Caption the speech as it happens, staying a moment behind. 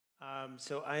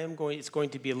It's going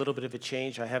to be a little bit of a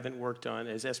change. I haven't worked on,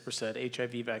 as Esper said,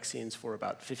 HIV vaccines for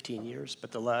about 15 years,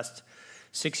 but the last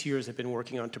 6 years I've been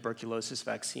working on tuberculosis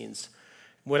vaccines.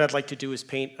 What I'd like to do is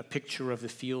paint a picture of the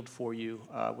field for you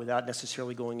without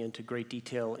necessarily going into great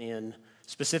detail in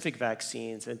specific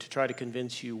vaccines, and to try to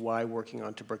convince you why working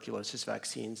on tuberculosis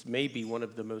vaccines may be one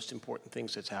of the most important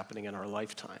things that's happening in our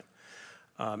lifetime,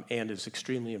 and is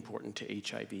extremely important to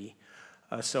HIV.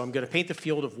 So I'm going to paint the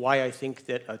field of why I think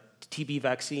that a TB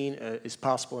vaccine is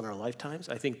possible in our lifetimes.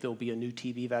 I think there'll be a new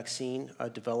TB vaccine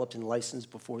developed and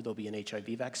licensed before there'll be an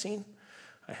HIV vaccine.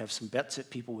 I have some bets at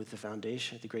people with the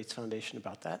foundation, the Gates Foundation,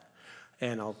 about that.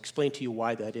 And I'll explain to you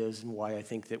why that is and why I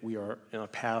think that we are on a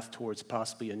path towards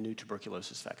possibly a new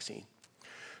tuberculosis vaccine.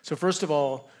 So first of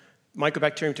all,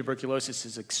 Mycobacterium tuberculosis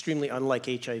is extremely unlike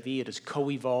HIV. It has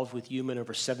co-evolved with human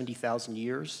over 70,000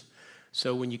 years.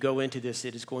 So when you go into this,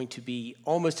 it is going to be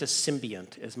almost a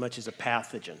symbiont as much as a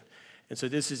pathogen. And so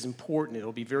this is important.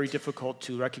 It'll be very difficult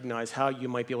to recognize how you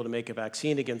might be able to make a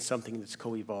vaccine against something that's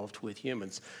co-evolved with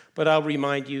humans. But I'll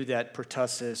remind you that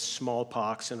pertussis,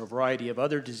 smallpox, and a variety of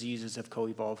other diseases have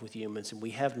co-evolved with humans, and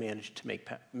we have managed to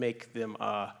make them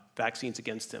vaccines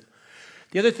against them.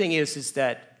 The other thing is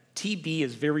that TB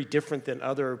is very different than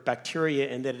other bacteria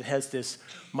in that it has this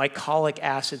mycolic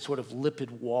acid sort of lipid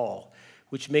wall,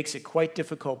 which makes it quite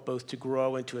difficult both to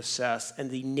grow and to assess. And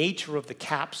the nature of the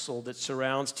capsule that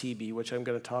surrounds TB, which I'm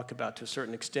going to talk about to a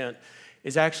certain extent,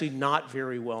 is actually not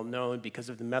very well known because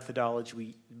of the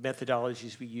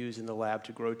methodologies we use in the lab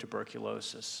to grow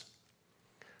tuberculosis.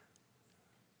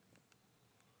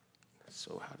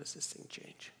 So how does this thing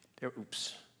change? There,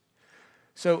 oops.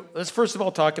 So let's first of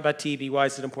all talk about TB. Why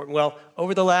is it important? Well,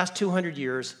 over the last 200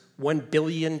 years, 1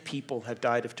 billion people have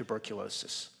died of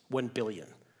tuberculosis. 1 billion.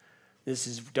 This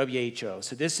is WHO.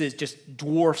 So this is just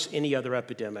dwarfs any other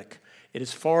epidemic. It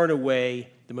is far and away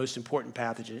the most important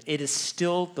pathogen. It is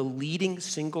still the leading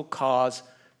single cause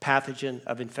pathogen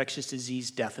of infectious disease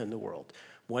death in the world.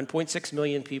 1.6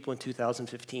 million people in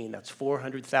 2015. That's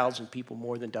 400,000 people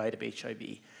more than died of HIV.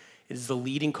 It is the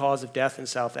leading cause of death in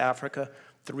South Africa.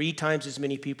 3 times as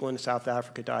many people in South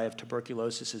Africa die of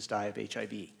tuberculosis as die of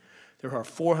HIV. There are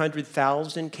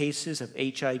 400,000 cases of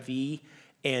HIV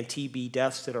and TB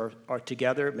deaths that are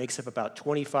together. It makes up about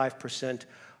 25%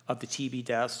 of the TB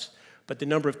deaths. But the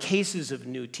number of cases of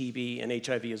new TB and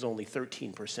HIV is only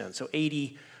 13%. So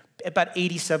about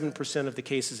 87% of the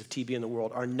cases of TB in the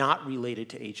world are not related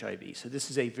to HIV. So this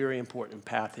is a very important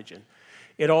pathogen.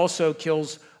 It also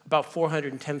kills about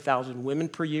 410,000 women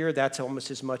per year. That's almost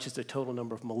as much as the total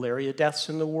number of malaria deaths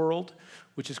in the world,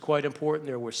 which is quite important.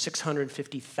 There were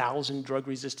 650,000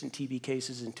 drug-resistant TB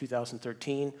cases in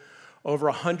 2013. Over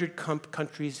 100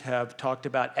 countries have talked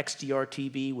about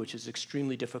XDR-TB, which is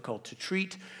extremely difficult to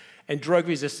treat. And drug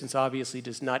resistance obviously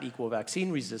does not equal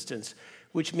vaccine resistance,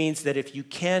 which means that if you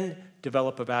can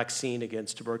develop a vaccine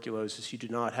against tuberculosis, you do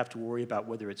not have to worry about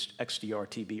whether it's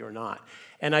XDR-TB or not.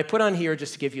 And I put on here,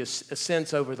 just to give you a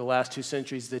sense over the last 2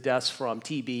 centuries, the deaths from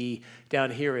TB. Down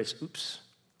here is, oops,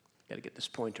 got to get this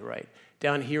pointer right.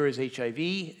 Down here is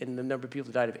HIV, and the number of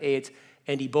people that died of AIDS,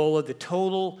 and Ebola. The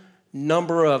total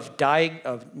number of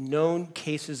known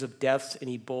cases of deaths in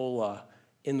Ebola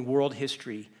in world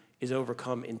history is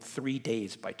overcome in 3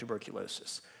 days by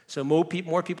tuberculosis. So more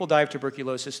people die of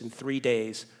tuberculosis in 3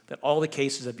 days than all the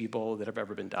cases of Ebola that have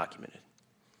ever been documented.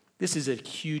 This is a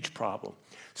huge problem.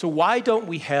 So why don't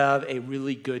we have a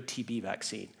really good TB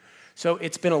vaccine? So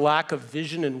it's been a lack of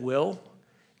vision and will.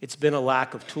 It's been a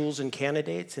lack of tools and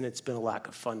candidates, and it's been a lack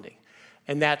of funding.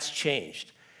 And that's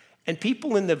changed. And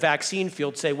people in the vaccine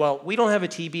field say, well, we don't have a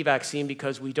TB vaccine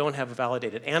because we don't have a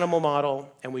validated animal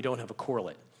model and we don't have a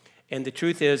correlate. And the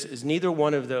truth is neither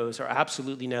one of those are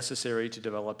absolutely necessary to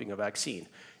developing a vaccine.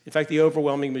 In fact, the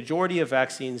overwhelming majority of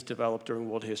vaccines developed during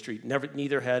world history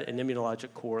neither had an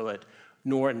immunologic correlate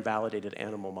nor a validated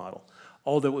animal model.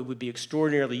 Although it would be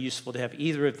extraordinarily useful to have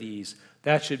either of these,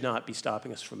 that should not be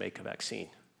stopping us from making a vaccine.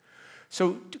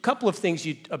 So a couple of things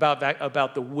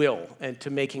about the will and to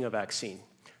making a vaccine.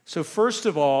 So first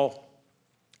of all,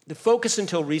 the focus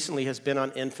until recently has been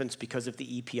on infants because of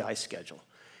the EPI schedule.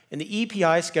 And the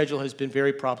EPI schedule has been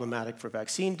very problematic for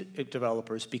vaccine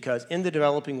developers because in the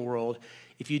developing world,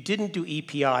 if you didn't do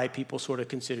EPI, people sort of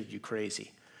considered you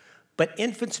crazy. But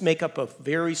infants make up a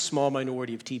very small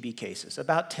minority of TB cases,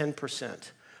 about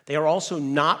 10%. They are also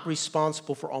not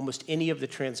responsible for almost any of the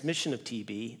transmission of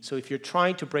TB. So if you're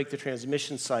trying to break the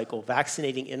transmission cycle,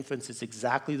 vaccinating infants is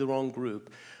exactly the wrong group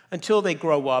until they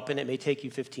grow up, and it may take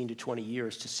you 15 to 20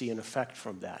 years to see an effect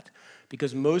from that,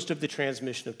 because most of the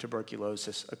transmission of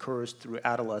tuberculosis occurs through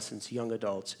adolescents, young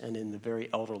adults, and in the very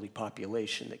elderly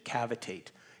population that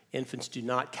cavitate Infants do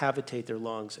not cavitate their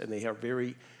lungs, and they are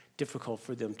very difficult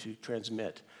for them to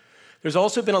transmit. There's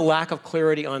also been a lack of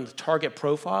clarity on the target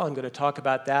profile. I'm going to talk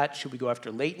about that. Should we go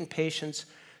after latent patients?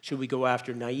 Should we go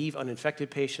after naive, uninfected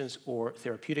patients or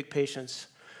therapeutic patients?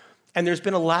 And there's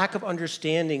been a lack of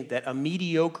understanding that a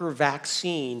mediocre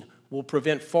vaccine will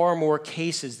prevent far more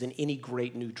cases than any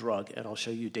great new drug, and I'll show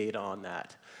you data on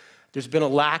that. There's been a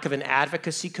lack of an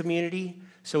advocacy community.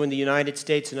 So in the United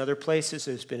States and other places,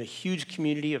 there's been a huge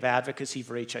community of advocacy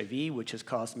for HIV, which has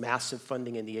caused massive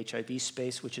funding in the HIV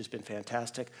space, which has been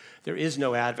fantastic. There is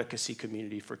no advocacy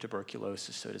community for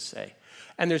tuberculosis, so to say.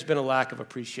 And there's been a lack of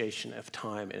appreciation of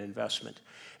time and investment.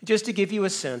 Just to give you a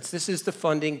sense, this is the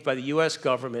funding by the US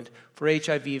government for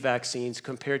HIV vaccines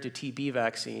compared to TB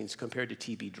vaccines compared to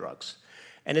TB drugs.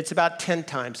 And it's about 10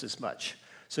 times as much.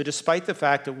 So despite the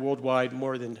fact that worldwide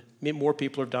more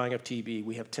people are dying of TB,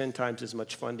 we have 10 times as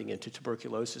much funding into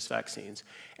tuberculosis vaccines.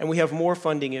 And we have more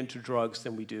funding into drugs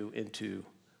than we do into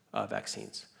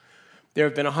vaccines. There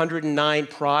have been 109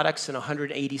 products and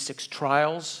 186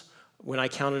 trials. When I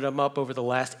counted them up over the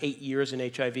last 8 years in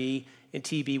HIV, in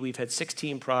TB, we've had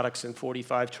 16 products and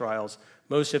 45 trials,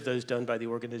 most of those done by the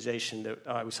organization that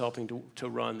I was helping to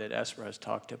run that Esra has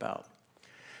talked about.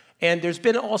 And there's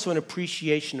been also an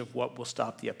appreciation of what will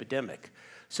stop the epidemic.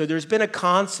 So there's been a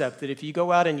concept that if you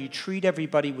go out and you treat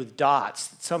everybody with dots,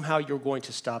 that somehow you're going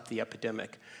to stop the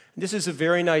epidemic. And this is a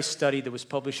very nice study that was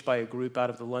published by a group out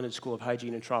of the London School of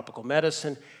Hygiene and Tropical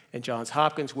Medicine and Johns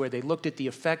Hopkins, where they looked at the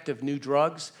effect of new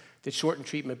drugs that shorten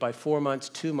treatment by 4 months,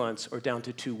 2 months, or down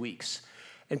to 2 weeks.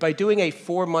 And by doing a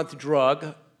 4-month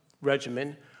drug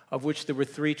regimen, of which there were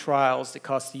 3 trials that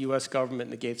cost the US government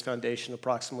and the Gates Foundation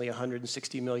approximately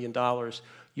 $160 million,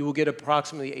 you will get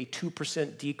approximately a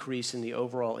 2% decrease in the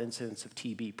overall incidence of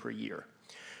TB per year.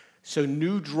 So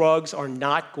new drugs are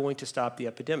not going to stop the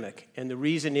epidemic. And the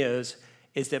reason is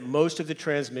that most of the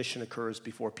transmission occurs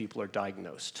before people are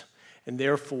diagnosed. And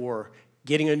therefore,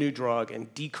 getting a new drug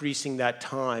and decreasing that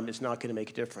time is not going to make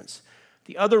a difference.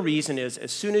 The other reason is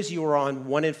as soon as you are on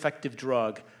one effective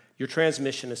drug, your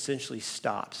transmission essentially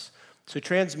stops. So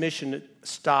transmission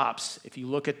stops, if you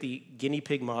look at the guinea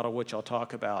pig model, which I'll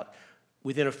talk about,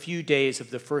 within a few days of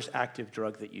the first active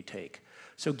drug that you take.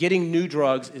 So getting new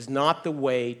drugs is not the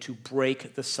way to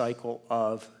break the cycle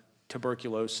of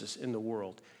tuberculosis in the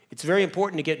world. It's very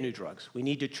important to get new drugs. We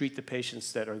need to treat the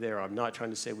patients that are there. I'm not trying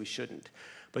to say we shouldn't.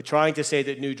 But trying to say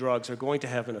that new drugs are going to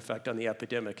have an effect on the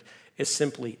epidemic is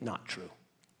simply not true.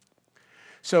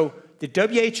 So the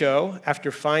WHO,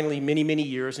 after finally many, many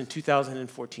years in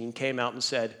 2014, came out and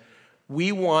said,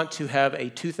 we want to have a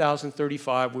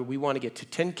 2035 where we want to get to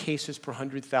 10 cases per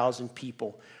 100,000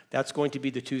 people. That's going to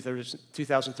be the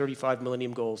 2035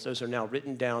 Millennium Goals. Those are now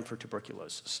written down for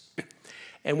tuberculosis.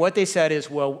 And what they said is,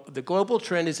 well, the global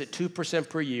trend is at 2%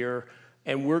 per year,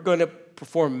 and we're going to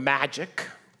perform magic,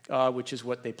 which is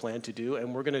what they plan to do,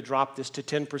 and we're going to drop this to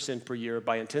 10% per year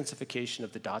by intensification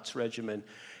of the DOTS regimen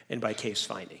and by case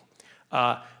finding.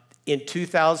 In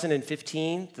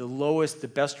 2015,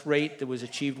 the best rate that was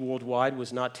achieved worldwide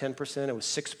was not 10%, it was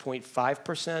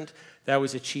 6.5%. That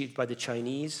was achieved by the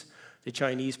Chinese. The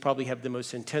Chinese probably have the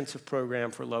most intensive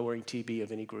program for lowering TB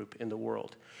of any group in the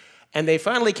world. And they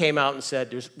finally came out and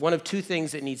said there's one of 2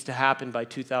 things that needs to happen by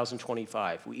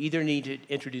 2025. We either need to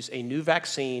introduce a new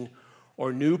vaccine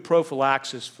or new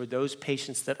prophylaxis for those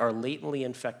patients that are latently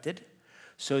infected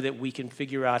so that we can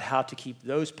figure out how to keep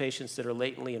those patients that are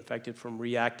latently infected from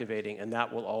reactivating, and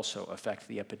that will also affect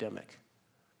the epidemic.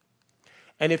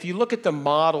 And if you look at the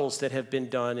models that have been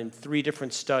done in 3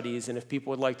 different studies, and if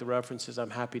people would like the references, I'm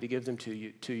happy to give them to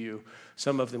you,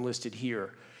 some of them listed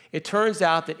here. It turns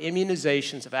out that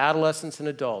immunizations of adolescents and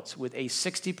adults with a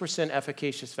 60%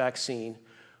 efficacious vaccine,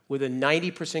 with a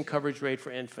 90% coverage rate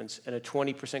for infants and a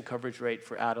 20% coverage rate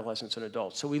for adolescents and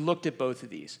adults. So we looked at both of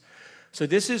these. So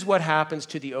this is what happens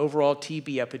to the overall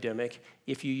TB epidemic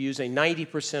if you use a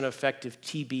 90% effective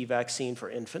TB vaccine for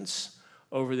infants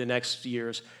over the next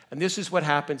years. And this is what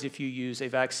happens if you use a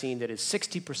vaccine that is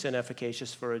 60%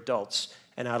 efficacious for adults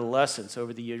and adolescents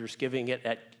over the years, giving it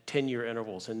at 10-year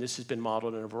intervals. And this has been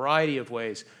modeled in a variety of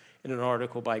ways in an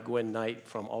article by Gwen Knight,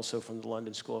 also from the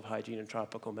London School of Hygiene and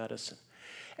Tropical Medicine.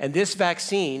 And this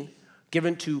vaccine,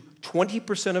 given to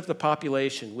 20% of the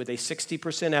population with a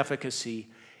 60% efficacy,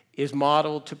 is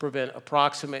modeled to prevent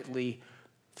approximately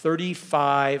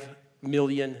 35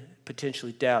 million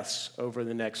potentially deaths over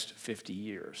the next 50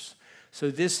 years. So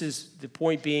the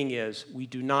point being is we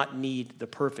do not need the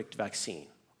perfect vaccine.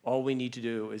 All we need to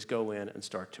do is go in and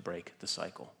start to break the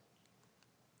cycle.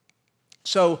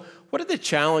 So what are the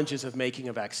challenges of making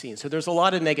a vaccine? So there's a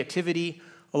lot of negativity,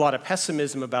 a lot of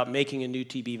pessimism about making a new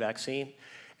TB vaccine.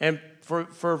 and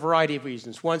for a variety of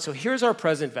reasons. One, so here's our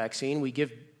present vaccine. We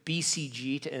give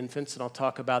BCG to infants, and I'll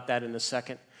talk about that in a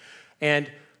second.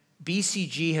 And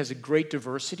BCG has a great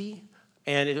diversity,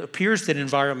 and it appears that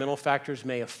environmental factors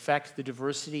may affect the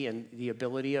diversity and the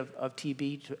ability of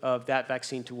TB, of that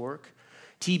vaccine to work.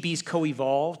 TB is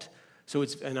co-evolved,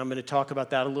 and I'm going to talk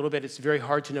about that a little bit. It's very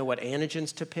hard to know what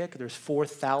antigens to pick. There's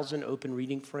 4,000 open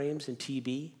reading frames in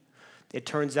TB. It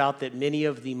turns out that many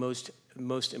of the most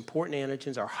important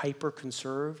antigens are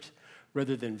hyper-conserved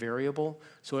rather than variable.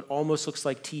 So it almost looks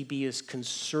like TB is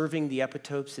conserving the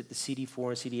epitopes that the CD4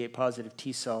 and CD8 positive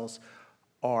T cells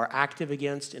are active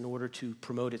against in order to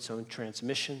promote its own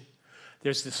transmission.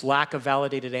 There's this lack of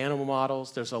validated animal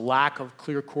models. There's a lack of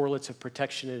clear correlates of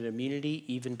protection and immunity,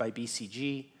 even by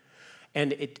BCG.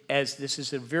 And this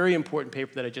is a very important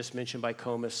paper that I just mentioned by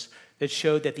Comas that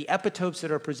showed that the epitopes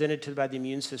that are presented by the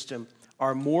immune system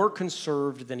are more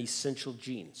conserved than essential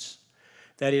genes.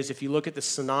 That is, if you look at the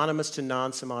synonymous to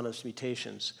non-synonymous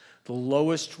mutations, the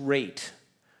lowest rate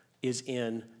is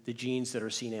in the genes that are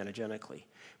seen antigenically,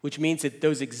 which means that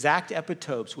those exact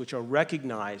epitopes which are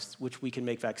recognized, which we can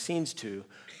make vaccines to,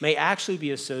 may actually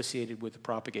be associated with the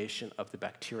propagation of the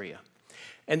bacteria.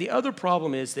 And the other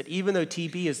problem is that even though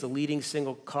TB is the leading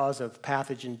single cause of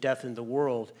pathogen death in the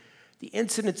world, the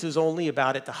incidence is only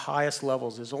about, at the highest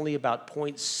levels, is only about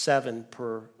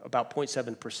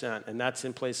 0.7%, and that's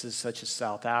in places such as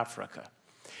South Africa.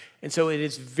 And so it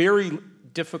is very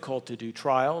difficult to do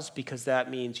trials because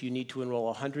that means you need to enroll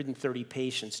 130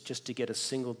 patients just to get a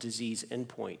single disease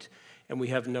endpoint, and we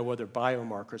have no other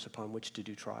biomarkers upon which to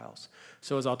do trials.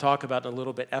 So as I'll talk about in a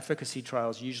little bit, efficacy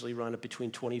trials usually run at between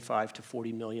 $25 to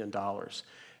 $40 million,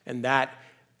 and that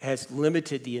has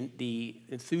limited the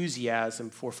enthusiasm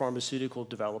for pharmaceutical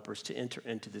developers to enter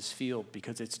into this field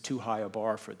because it's too high a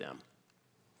bar for them.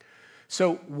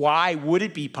 So why would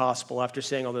it be possible, after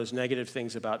saying all those negative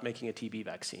things about making a TB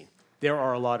vaccine? There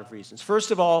are a lot of reasons.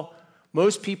 First of all,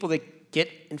 most people that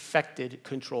get infected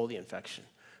control the infection.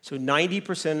 So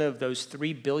 90% of those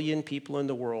 3 billion people in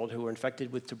the world who are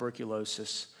infected with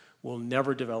tuberculosis will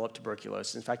never develop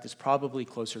tuberculosis. In fact, it's probably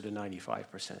closer to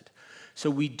 95%. So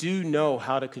we do know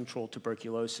how to control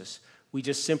tuberculosis. We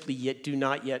just simply do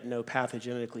not yet know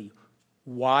pathogenically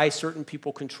why certain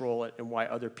people control it and why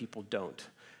other people don't.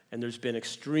 And there have been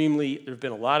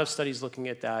a lot of studies looking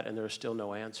at that, and there are still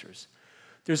no answers.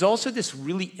 There's also this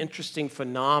really interesting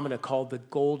phenomena called the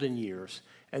golden years,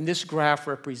 and this graph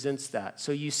represents that.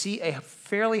 So you see a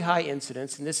fairly high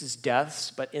incidence, and this is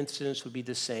deaths, but incidence would be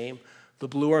the same. The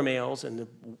blue are males, and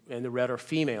the red are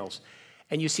females.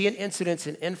 And you see an incidence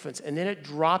in infants, and then it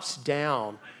drops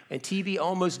down, and TB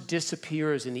almost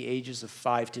disappears in the ages of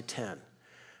 5 to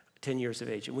 10 years of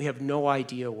age. And we have no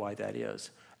idea why that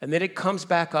is. And then it comes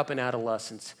back up in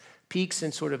adolescence, peaks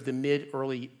in sort of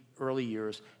the early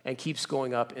years, and keeps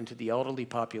going up into the elderly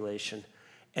population.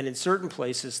 And in certain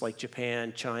places like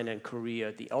Japan, China, and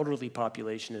Korea, the elderly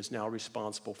population is now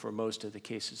responsible for most of the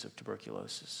cases of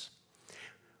tuberculosis.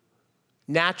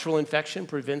 Natural infection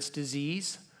prevents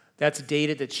disease. That's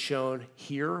data that's shown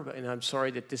here, and I'm sorry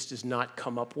that this does not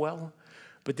come up well.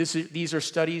 But these are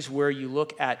studies where you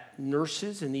look at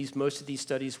nurses, and most of these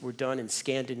studies were done in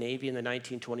Scandinavia in the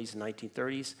 1920s and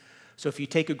 1930s. So if you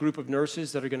take a group of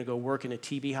nurses that are going to go work in a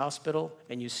TB hospital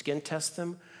and you skin test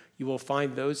them, you will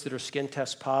find those that are skin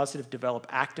test positive develop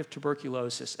active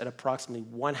tuberculosis at approximately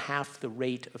 1/2 the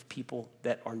rate of people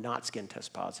that are not skin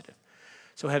test positive.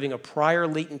 So having a prior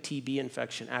latent TB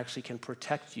infection actually can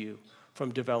protect you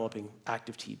from developing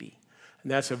active TB.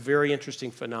 And that's a very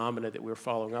interesting phenomena that we're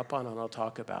following up on, and I'll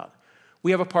talk about. We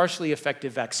have a partially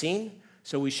effective vaccine,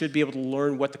 so we should be able to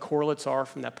learn what the correlates are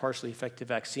from that partially effective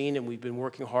vaccine, and we've been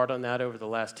working hard on that over the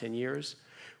last 10 years.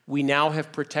 We now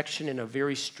have protection in a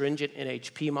very stringent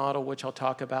NHP model, which I'll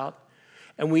talk about.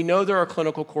 And we know there are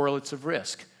clinical correlates of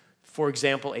risk. For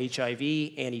example,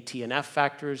 HIV, anti-TNF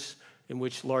factors, in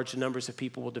which large numbers of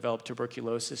people will develop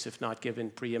tuberculosis if not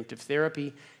given preemptive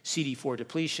therapy, CD4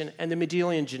 depletion, and the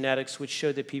Mendelian genetics, which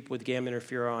show that people with gamma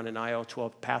interferon and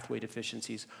IL-12 pathway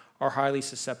deficiencies are highly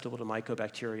susceptible to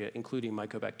mycobacteria, including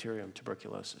Mycobacterium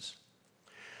tuberculosis.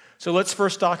 So let's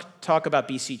first talk about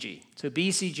BCG. So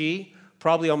BCG,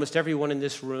 probably almost everyone in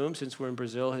this room, since we're in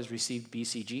Brazil, has received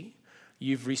BCG.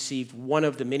 You've received one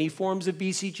of the many forms of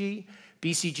BCG.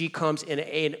 BCG comes in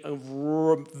a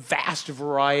vast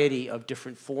variety of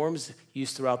different forms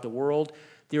used throughout the world.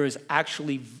 There is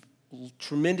actually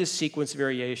tremendous sequence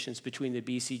variations between the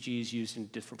BCGs used in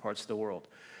different parts of the world.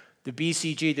 The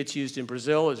BCG that's used in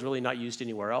Brazil is really not used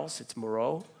anywhere else. It's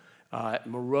Moreau.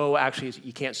 Moreau actually,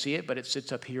 you can't see it, but it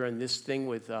sits up here in this thing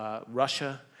with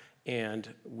Russia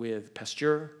and with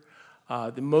Pasteur.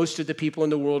 Most of the people in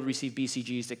the world receive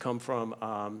BCGs that come from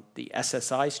the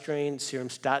SSI strain, Serum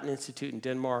Statin Institute in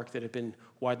Denmark, that have been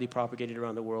widely propagated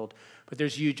around the world. But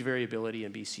there's huge variability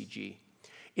in BCG.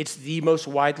 It's the most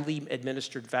widely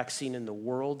administered vaccine in the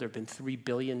world. There have been 3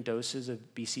 billion doses of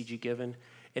BCG given.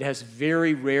 It has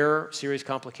very rare serious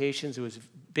complications. There was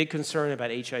big concern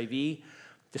about HIV,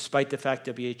 despite the fact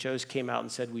WHO's came out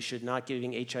and said we should not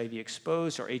giving HIV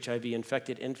exposed or HIV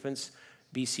infected infants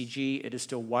BCG. It is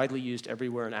still widely used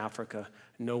everywhere in Africa.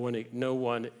 No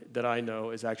one that I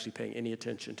know is actually paying any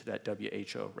attention to that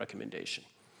WHO recommendation.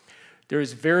 There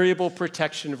is variable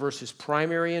protection versus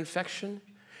primary infection.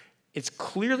 It's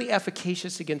clearly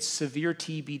efficacious against severe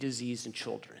TB disease in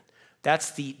children.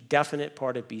 That's the definite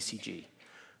part of BCG.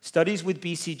 Studies with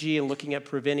BCG and looking at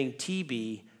preventing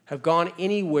TB have gone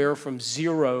anywhere from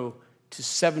 0 to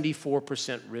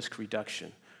 74% risk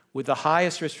reduction, with the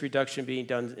highest risk reduction being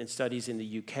done in studies in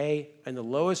the UK and the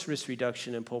lowest risk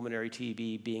reduction in pulmonary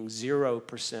TB being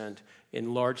 0%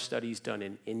 in large studies done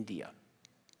in India.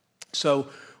 So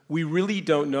we really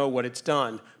don't know what it's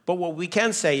done, but what we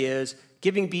can say is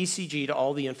giving BCG to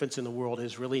all the infants in the world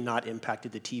has really not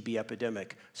impacted the TB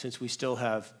epidemic, since we still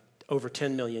have over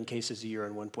 10 million cases a year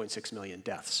and 1.6 million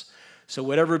deaths. So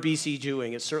whatever BCG is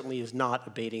doing, it certainly is not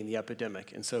abating the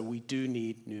epidemic, and so we do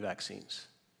need new vaccines.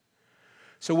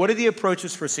 So what are the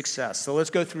approaches for success? So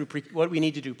let's go through what we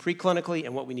need to do preclinically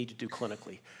and what we need to do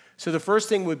clinically. So the first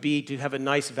thing would be to have a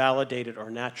nice validated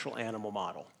or natural animal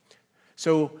model.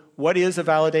 So what is a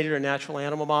validated or natural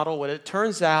animal model? Well, it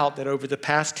turns out that over the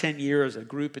past 10 years, a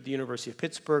group at the University of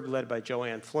Pittsburgh, led by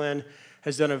Joanne Flynn,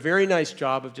 has done a very nice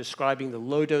job of describing the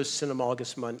low-dose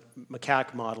cynomolgus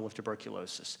macaque model of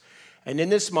tuberculosis. And in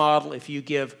this model, if you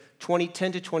give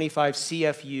 10 to 25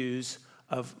 CFUs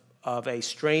of a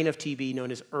strain of TB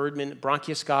known as Erdmann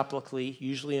bronchoscopically,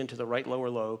 usually into the right lower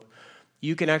lobe,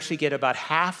 you can actually get about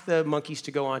half the monkeys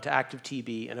to go on to active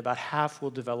TB, and about half will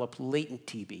develop latent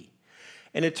TB.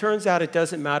 And it turns out it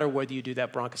doesn't matter whether you do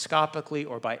that bronchoscopically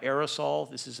or by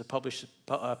aerosol. This is a published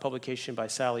publication by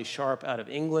Sally Sharp out of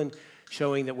England,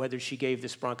 showing that whether she gave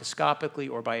this bronchoscopically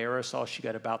or by aerosol, she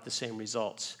got about the same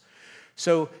results.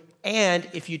 So, and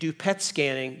if you do PET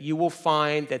scanning, you will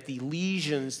find that the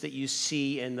lesions that you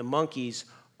see in the monkeys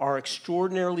are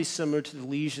extraordinarily similar to the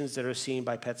lesions that are seen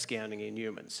by PET scanning in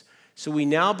humans. So we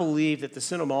now believe that the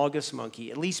cynomolgus monkey,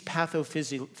 at least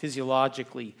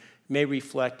pathophysiologically, may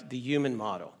reflect the human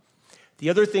model.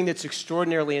 The other thing that's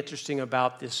extraordinarily interesting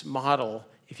about this model,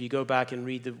 if you go back and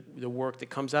read the work that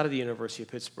comes out of the University of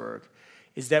Pittsburgh,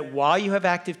 is that while you have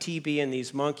active TB in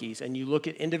these monkeys and you look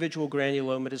at individual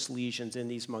granulomatous lesions in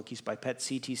these monkeys by PET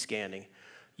CT scanning,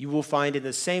 you will find in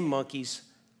the same monkeys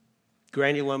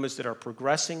granulomas that are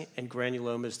progressing and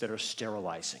granulomas that are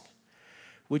sterilizing,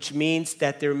 which means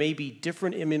that there may be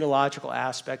different immunological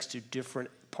aspects to different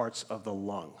parts of the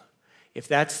lung. If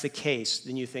that's the case,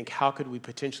 then you think, how could we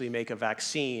potentially make a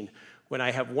vaccine when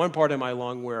I have one part of my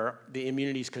lung where the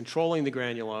immunity is controlling the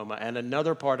granuloma and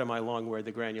another part of my lung where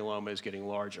the granuloma is getting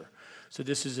larger? So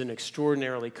this is an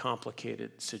extraordinarily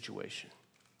complicated situation.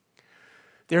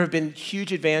 There have been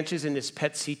huge advances in this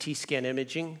PET CT scan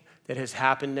imaging that has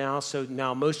happened now. So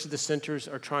now most of the centers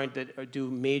are trying to do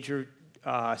major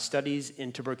studies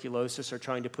in tuberculosis, are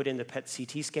trying to put in the PET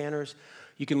CT scanners.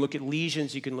 You can look at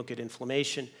lesions, you can look at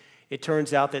inflammation. It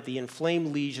turns out that the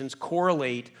inflamed lesions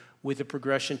correlate with the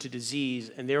progression to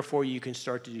disease, and therefore you can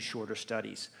start to do shorter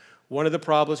studies. One of the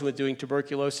problems with doing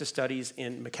tuberculosis studies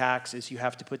in macaques is you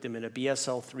have to put them in a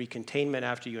BSL-3 containment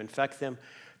after you infect them.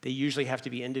 They usually have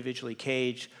to be individually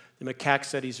caged. The macaque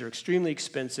studies are extremely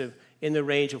expensive, in the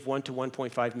range of $1 to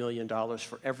 $1.5 million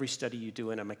for every study you do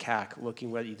in a macaque,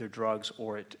 looking at either drugs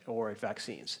or at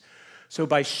vaccines. So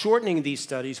by shortening these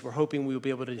studies, we're hoping we'll be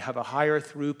able to have a higher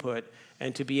throughput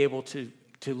and to be able to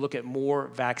look at more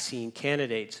vaccine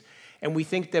candidates. And we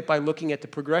think that by looking at the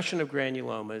progression of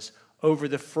granulomas over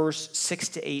the first 6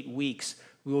 to 8 weeks,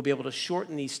 we will be able to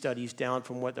shorten these studies down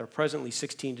from what are presently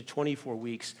 16 to 24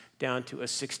 weeks down to a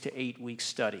 6 to 8 week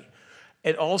study.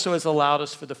 It also has allowed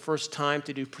us for the first time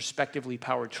to do prospectively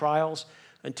powered trials.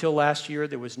 Until last year,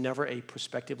 there was never a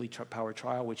prospectively powered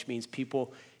trial, which means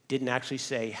people didn't actually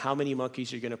say how many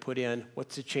monkeys you're going to put in,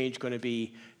 what's the change going to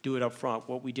be, do it up front.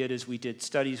 What we did is we did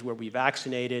studies where we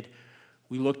vaccinated,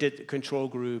 we looked at the control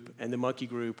group and the monkey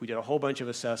group, we did a whole bunch of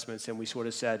assessments, and we sort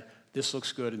of said, this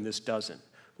looks good and this doesn't.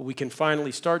 But we can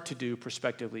finally start to do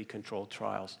prospectively controlled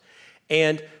trials.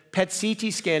 And PET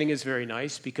CT scanning is very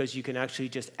nice because you can actually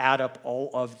just add up all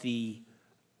of the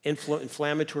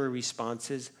inflammatory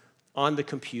responses on the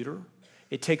computer.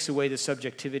 It takes away the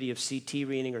subjectivity of CT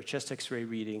reading or chest X-ray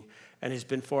reading and has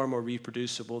been far more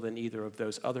reproducible than either of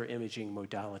those other imaging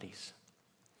modalities.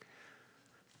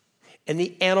 And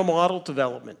the animal model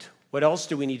development, what else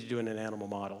do we need to do in an animal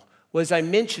model? Well, as I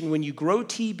mentioned, when you grow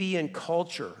TB in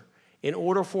culture, in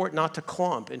order for it not to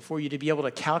clump and for you to be able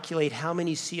to calculate how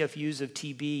many CFUs of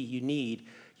TB you need,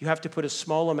 you have to put a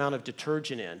small amount of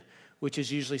detergent in, which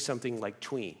is usually something like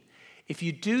tween. If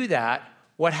you do that,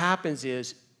 what happens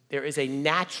is there is a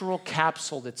natural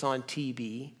capsule that's on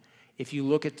TB. If you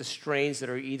look at the strains that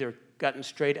are either gotten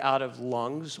straight out of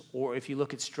lungs, or if you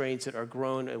look at strains that are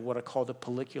grown in what are called a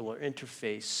pellicular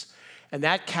interface, and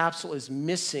that capsule is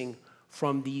missing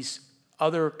from these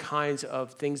other kinds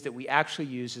of things that we actually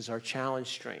use as our challenge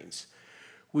strains,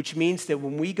 which means that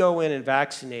when we go in and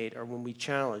vaccinate or when we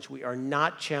challenge, we are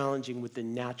not challenging with the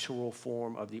natural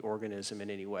form of the organism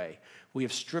in any way. We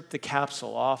have stripped the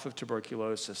capsule off of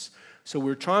tuberculosis. So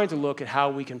we're trying to look at how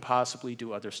we can possibly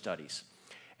do other studies.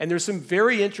 And there's some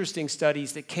very interesting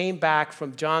studies that came back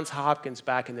from Johns Hopkins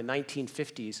back in the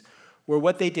 1950s, where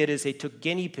what they did is they took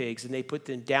guinea pigs and they put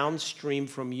them downstream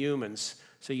from humans.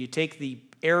 So you take the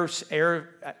air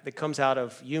that comes out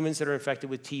of humans that are infected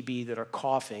with TB that are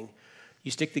coughing, you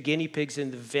stick the guinea pigs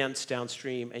in the vents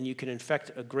downstream, and you can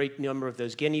infect a great number of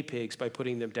those guinea pigs by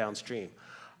putting them downstream.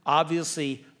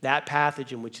 Obviously, that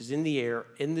pathogen, which is in the air,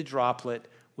 in the droplet,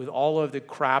 with all of the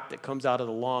crap that comes out of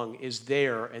the lung, is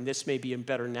there, and this may be a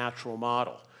better natural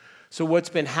model. So what's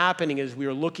been happening is we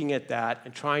are looking at that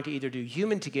and trying to either do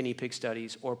human to guinea pig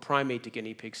studies or primate to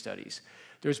guinea pig studies.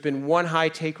 There's been one high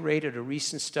take rate at a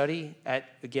recent study,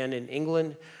 again in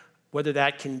England. Whether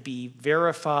that can be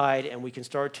verified and we can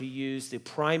start to use the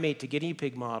primate to guinea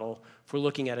pig model for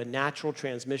looking at a natural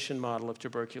transmission model of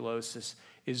tuberculosis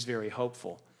is very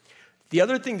hopeful. The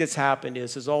other thing that's happened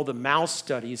is all the mouse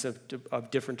studies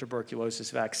of different tuberculosis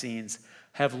vaccines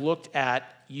have looked at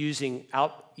using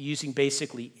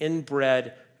basically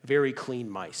inbred, very clean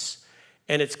mice.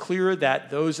 And it's clear that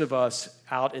those of us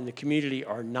out in the community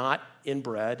are not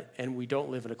inbred and we don't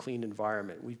live in a clean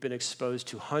environment. We've been exposed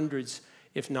to hundreds,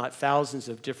 if not thousands,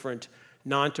 of different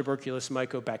non-tuberculous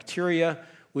mycobacteria,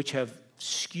 which have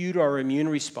skewed our immune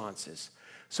responses.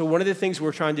 So one of the things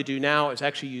we're trying to do now is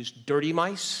actually use dirty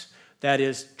mice. That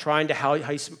is, trying to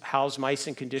house mice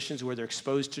in conditions where they're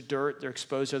exposed to dirt, they're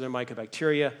exposed to other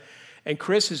mycobacteria. And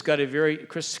Chris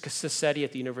Cassetti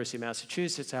at the University of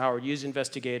Massachusetts, a Howard Hughes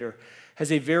investigator,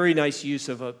 has a very nice use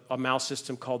of a mouse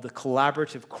system called the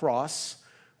collaborative cross,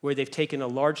 where they've taken a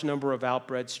large number of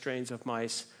outbred strains of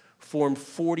mice, formed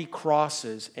 40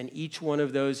 crosses, and each one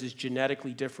of those is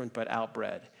genetically different but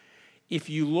outbred.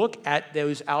 If you look at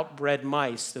those outbred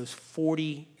mice, those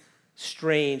 40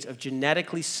 strains of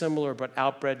genetically similar but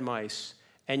outbred mice,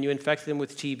 and you infect them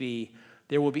with TB,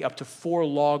 there will be up to 4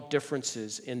 log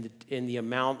differences in the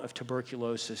amount of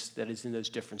tuberculosis that is in those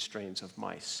different strains of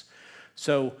mice.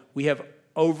 So we have,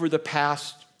 over the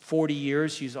past 40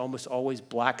 years, used almost always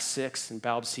black 6 and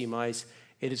BALB/c mice.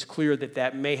 It is clear that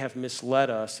that may have misled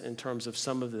us in terms of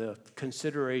some of the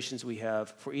considerations we have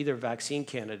for either vaccine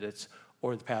candidates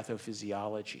or the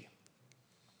pathophysiology.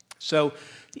 So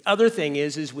the other thing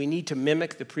is we need to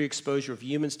mimic the pre-exposure of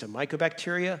humans to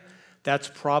mycobacteria. That's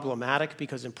problematic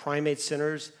because in primate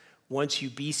centers, once you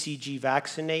BCG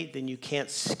vaccinate, then you can't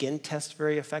skin test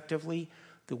very effectively.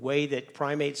 The way that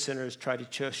primate centers try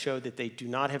to show that they do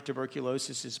not have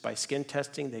tuberculosis is by skin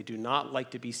testing. They do not like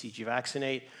to BCG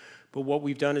vaccinate. But what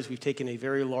we've done is we've taken a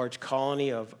very large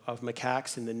colony of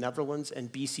macaques in the Netherlands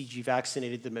and BCG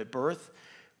vaccinated them at birth.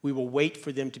 We will wait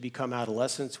for them to become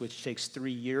adolescents, which takes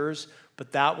 3 years,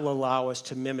 but that will allow us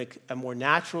to mimic a more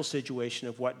natural situation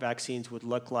of what vaccines would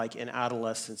look like in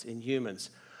adolescents in humans.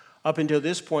 Up until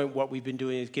this point, what we've been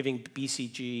doing is giving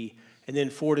BCG, and then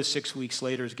 4 to 6 weeks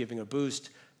later is giving a boost.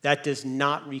 That does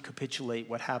not recapitulate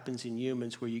what happens in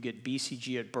humans, where you get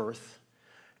BCG at birth,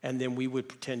 and then we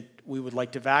would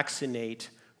like to vaccinate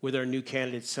with our new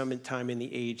candidates sometime in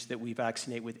the age that we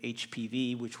vaccinate with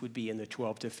HPV, which would be in the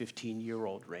 12 to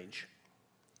 15-year-old range.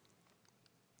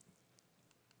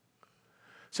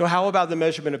 So how about the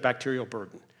measurement of bacterial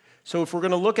burden? So if we're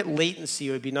going to look at latency,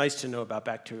 it would be nice to know about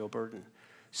bacterial burden.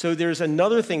 So there's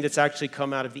another thing that's actually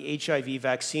come out of the HIV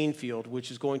vaccine field, which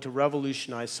is going to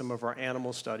revolutionize some of our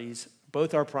animal studies,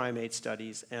 both our primate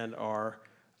studies and our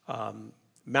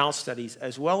mouse studies,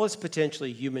 as well as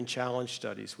potentially human challenge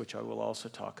studies, which I will also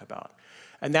talk about.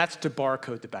 And that's to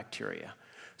barcode the bacteria.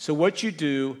 So what you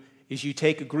do is you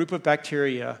take a group of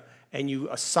bacteria and you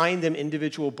assign them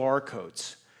individual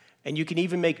barcodes. And you can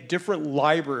even make different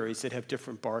libraries that have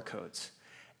different barcodes.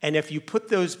 And if you put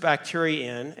those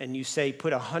bacteria in, and you say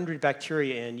put 100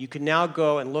 bacteria in, you can now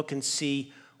go and look and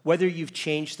see whether you've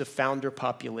changed the founder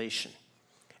population.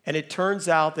 And it turns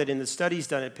out that in the studies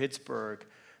done at Pittsburgh,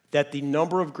 that the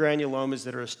number of granulomas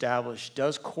that are established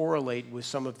does correlate with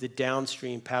some of the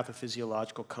downstream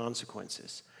pathophysiological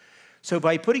consequences. So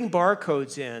by putting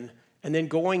barcodes in, and then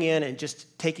going in and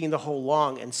just taking the whole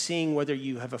lung and seeing whether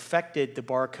you have affected the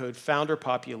barcode founder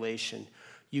population,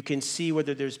 you can see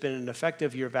whether there's been an effect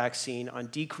of your vaccine on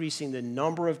decreasing the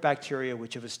number of bacteria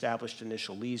which have established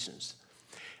initial lesions.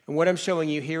 And what I'm showing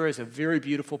you here is a very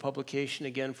beautiful publication,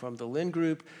 again, from the Lin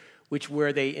group,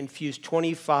 where they infused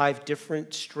 25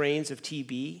 different strains of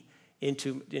TB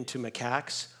into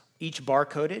macaques, each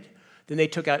barcoded. Then they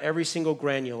took out every single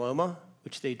granuloma,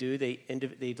 which they do.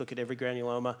 They look at every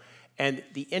granuloma. And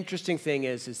the interesting thing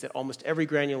is that almost every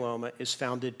granuloma is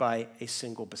founded by a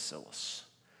single bacillus.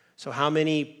 So how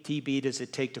many TB does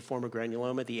it take to form a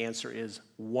granuloma? The answer is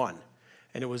 1.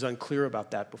 And it was unclear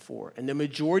about that before. And the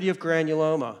majority of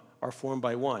granuloma are formed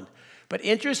by 1. But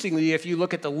interestingly, if you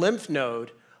look at the lymph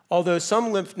node, although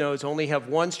some lymph nodes only have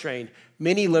 1 strain,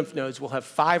 many lymph nodes will have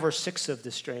 5 or 6 of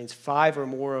the strains, 5 or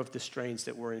more of the strains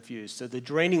that were infused. So the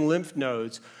draining lymph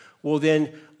nodes will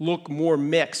then look more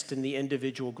mixed in the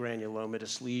individual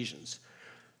granulomatous lesions.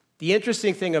 The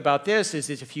interesting thing about this is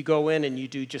if you go in and you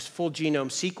do just full genome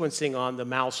sequencing on the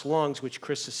mouse lungs, which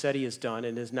Chris Sassetti has done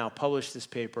and has now published this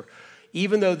paper,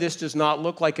 even though this does not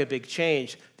look like a big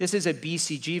change, this is a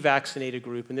BCG vaccinated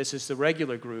group, and this is the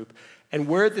regular group. And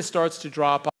where this starts to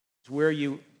drop off is where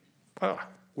you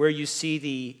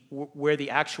see where the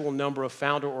actual number of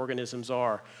founder organisms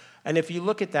are. And if you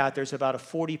look at that, there's about a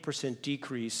 40%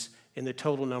 decrease in the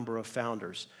total number of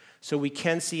founders. So we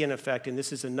can see an effect, and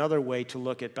this is another way to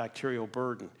look at bacterial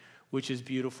burden, which is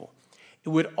beautiful. It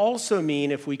would also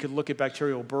mean if we could look at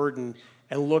bacterial burden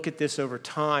and look at this over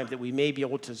time, that we may be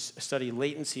able to study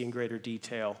latency in greater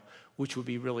detail, which would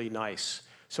be really nice.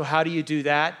 So how do you do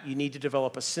that? You need to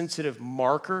develop a sensitive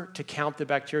marker to count the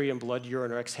bacteria in blood,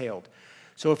 urine, or exhaled.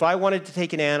 So if I wanted to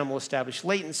take an animal, establish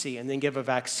latency, and then give a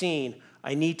vaccine,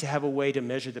 I need to have a way to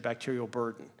measure the bacterial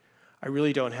burden. I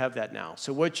really don't have that now.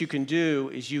 So what you can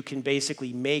do is you can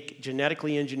basically make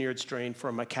genetically engineered strain for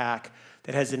a macaque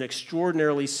that has an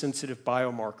extraordinarily sensitive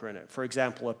biomarker in it, for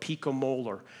example, a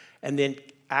picomolar. And then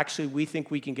actually we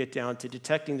think we can get down to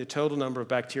detecting the total number of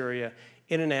bacteria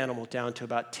in an animal down to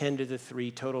about 10 to the 3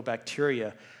 total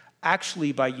bacteria,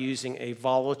 actually by using a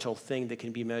volatile thing that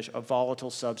can be measured, a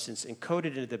volatile substance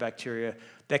encoded into the bacteria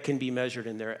that can be measured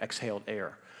in their exhaled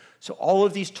air. So all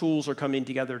of these tools are coming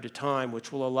together at a time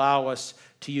which will allow us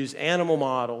to use animal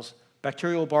models,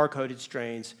 bacterial barcoded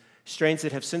strains, strains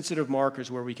that have sensitive markers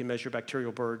where we can measure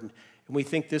bacterial burden. And we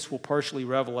think this will partially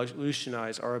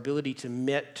revolutionize our ability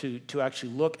to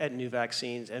actually look at new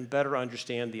vaccines and better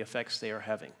understand the effects they are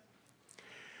having.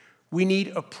 We need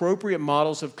appropriate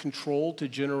models of control to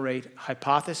generate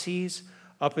hypotheses.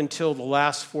 Up until the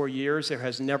last 4 years, there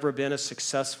has never been a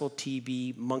successful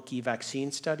TB monkey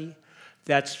vaccine study.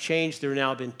 That's changed. There have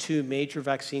now been 2 major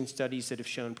vaccine studies that have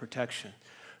shown protection.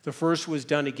 The first was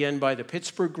done again by the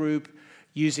Pittsburgh group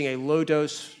using a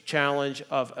low-dose challenge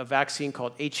of a vaccine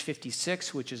called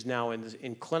H56, which is now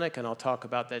in clinic, and I'll talk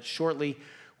about that shortly,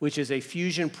 which is a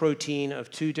fusion protein of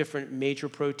 2 different major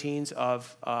proteins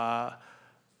of,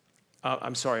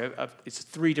 it's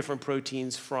 3 different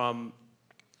proteins from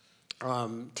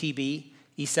TB,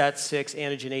 ESAT6,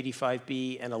 antigen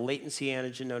 85B, and a latency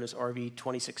antigen known as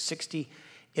RV2660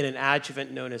 in an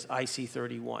adjuvant known as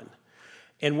IC31.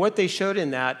 And what they showed in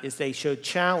that is they showed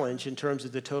challenge in terms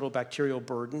of the total bacterial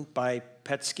burden by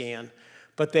PET scan,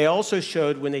 but they also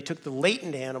showed when they took the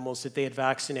latent animals that they had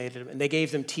vaccinated and they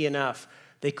gave them TNF,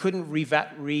 they couldn't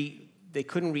reactivate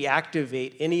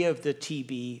any of the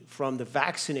TB from the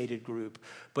vaccinated group,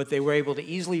 but they were able to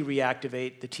easily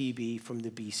reactivate the TB from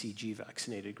the BCG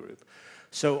vaccinated group.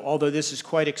 So although this is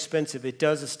quite expensive, it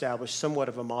does establish somewhat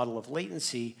of a model of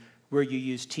latency where you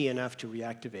use TNF to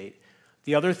reactivate.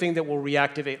 The other thing that will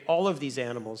reactivate all of these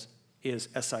animals is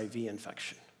SIV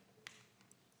infection.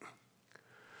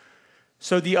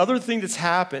 So the other thing that's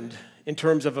happened in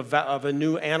terms of a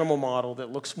new animal model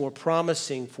that looks more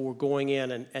promising for going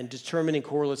in and determining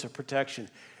correlates of protection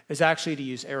is actually to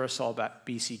use aerosol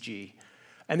BCG.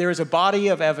 And there is a body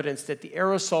of evidence that the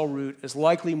aerosol route is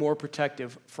likely more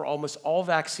protective for almost all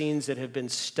vaccines that have been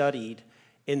studied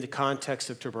in the context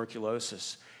of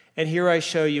tuberculosis. And here I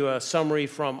show you a summary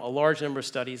from a large number of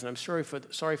studies, and I'm sorry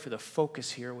for the focus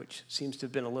here, which seems to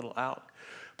have been a little out.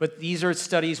 But these are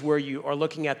studies where you are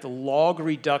looking at the log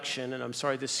reduction, and I'm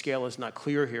sorry this scale is not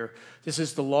clear here. This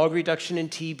is the log reduction in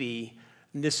TB,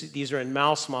 and these are in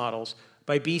mouse models.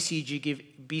 By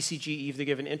BCG either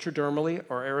given intradermally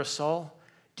or aerosol.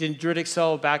 Dendritic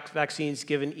cell vaccines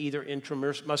given either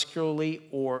intramuscularly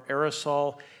or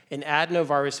aerosol. And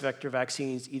adenovirus vector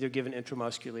vaccines either given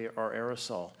intramuscularly or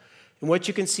aerosol. And what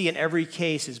you can see in every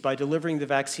case is by delivering the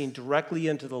vaccine directly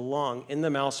into the lung in the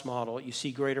mouse model, you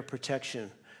see greater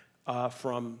protection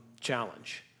from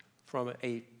challenge, from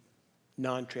a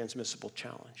non-transmissible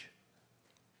challenge.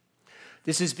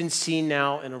 This has been seen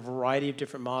now in a variety of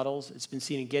different models. It's been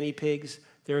seen in guinea pigs.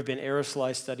 There have been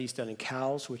aerosolized studies done in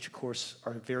cows, which of course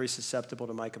are very susceptible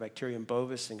to Mycobacterium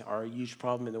bovis and are a huge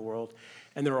problem in the world.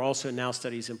 And there are also now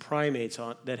studies in primates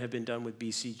that have been done with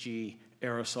BCG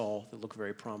aerosol that look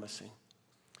very promising.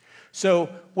 So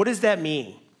what does that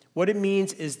mean? What it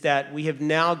means is that we have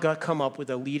now come up with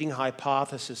a leading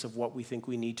hypothesis of what we think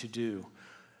we need to do.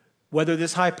 Whether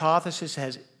this hypothesis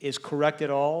is correct at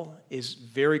all is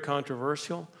very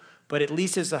controversial, but at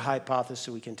least it's a hypothesis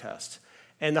we can test.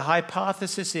 And the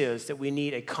hypothesis is that we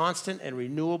need a constant and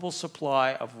renewable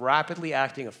supply of rapidly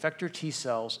acting effector T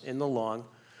cells in the lung,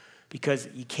 because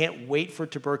you can't wait for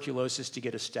tuberculosis to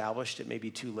get established. It may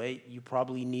be too late. You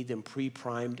probably need them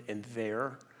pre-primed and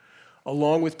there,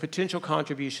 along with potential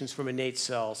contributions from innate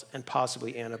cells and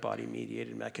possibly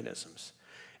antibody-mediated mechanisms.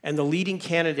 And the leading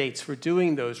candidates for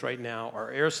doing those right now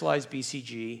are aerosolized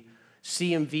BCG,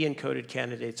 CMV-encoded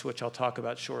candidates, which I'll talk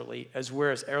about shortly, as well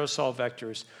as aerosol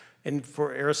vectors. And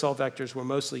for aerosol vectors, we're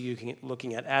mostly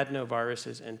looking at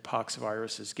adenoviruses and pox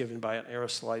viruses given by an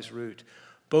aerosolized route,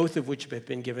 both of which have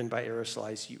been given by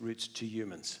aerosolized routes to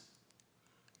humans.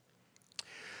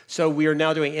 So we are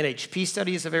now doing NHP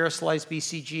studies of aerosolized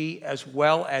BCG as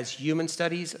well as human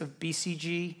studies of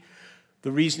BCG.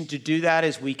 The reason to do that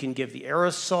is we can give the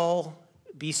aerosol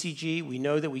BCG. We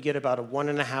know that we get about a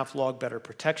 1.5 log better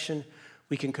protection.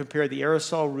 We can compare the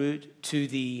aerosol route to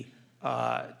the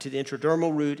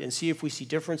intradermal route and see if we see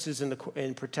differences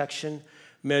in protection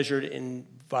measured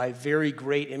by very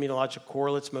great immunologic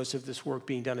correlates, most of this work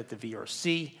being done at the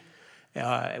VRC,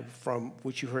 from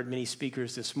which you heard many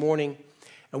speakers this morning.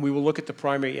 And we will look at the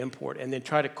primary import and then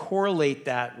try to correlate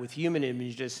that with human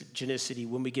immunogenicity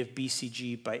when we give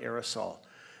BCG by aerosol.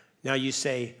 Now you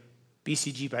say,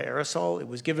 BCG by aerosol? It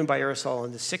was given by aerosol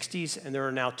in the 60s, and there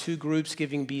are now 2 groups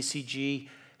giving BCG.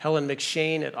 Helen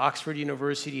McShane at Oxford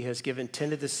University has given 10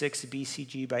 to the 6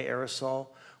 BCG by aerosol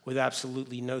with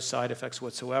absolutely no side effects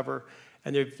whatsoever.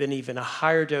 And there have been even a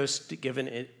higher dose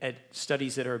given at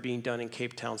studies that are being done in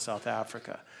Cape Town, South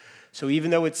Africa. So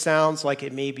even though it sounds like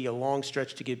it may be a long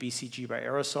stretch to give BCG by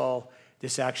aerosol,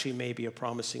 this actually may be a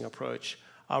promising approach.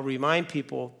 I'll remind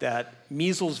people that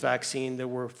measles vaccine, there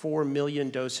were 4 million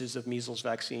doses of measles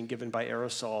vaccine given by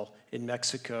aerosol in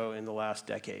Mexico in the last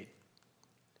decade.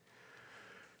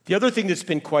 The other thing that's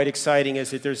been quite exciting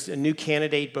is that there's a new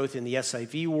candidate both in the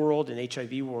SIV world and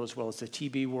HIV world as well as the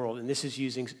TB world, and this is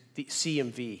using the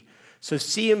CMV. So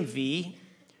CMV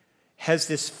has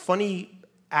this funny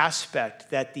aspect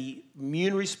that the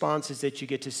immune responses that you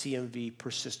get to CMV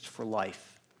persist for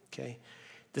life, okay?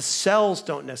 The cells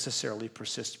don't necessarily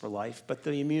persist for life, but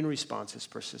the immune responses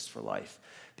persist for life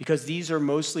because these are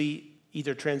mostly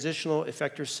either transitional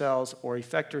effector cells or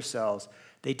effector cells.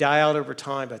 They die out over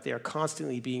time, but they are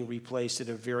constantly being replaced at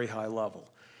a very high level.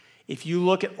 If you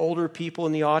look at older people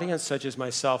in the audience, such as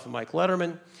myself and Mike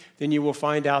Letterman, then you will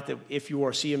find out that if you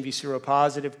are CMV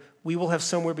seropositive, we will have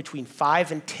somewhere between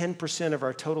 5 and 10% of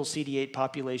our total CD8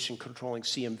 population controlling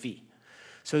CMV.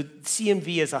 So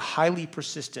CMV is a highly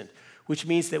persistent, which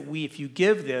means that if you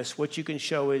give this, what you can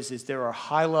show is there are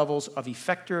high levels of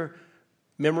effector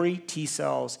memory T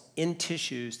cells in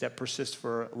tissues that persist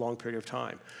for a long period of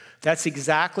time. That's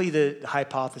exactly the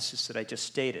hypothesis that I just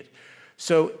stated.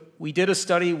 So we did a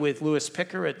study with Louis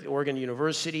Picker at Oregon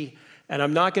University, and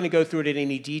I'm not going to go through it in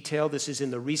any detail. This is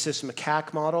in the rhesus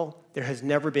macaque model. There has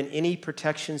never been any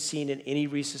protection seen in any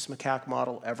rhesus macaque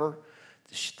model ever.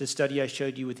 The study I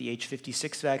showed you with the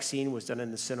H56 vaccine was done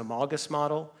in the cynomolgus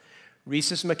model.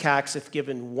 Rhesus macaques, if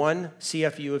given 1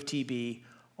 CFU of TB,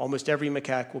 almost every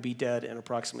macaque will be dead in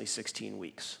approximately 16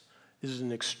 weeks. This is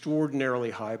an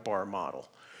extraordinarily high bar model.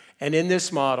 And in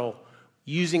this model,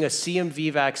 using a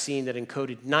CMV vaccine that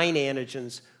encoded 9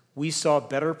 antigens, we saw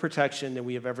better protection than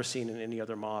we have ever seen in any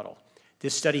other model.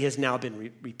 This study has now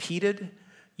been repeated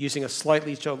using a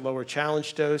slightly lower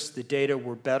challenge dose. The data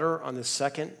were better on the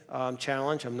second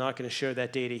challenge. I'm not going to share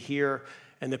that data here,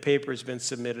 and the paper has been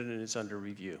submitted and is under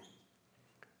review.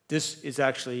 This is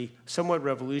actually somewhat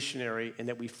revolutionary in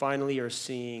that we finally are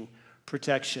seeing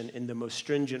protection in the most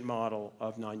stringent model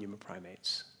of non-human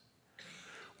primates.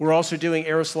 We're also doing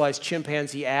aerosolized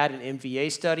chimpanzee AD and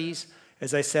MVA studies.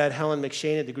 As I said, Helen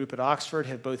McShane and the group at Oxford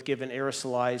have both given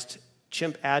aerosolized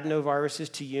chimp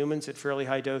adenoviruses to humans at fairly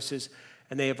high doses,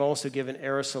 and they have also given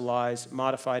aerosolized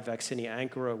modified vaccinia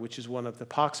ankara, which is one of the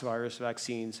poxvirus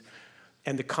vaccines.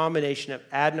 And the combination of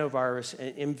adenovirus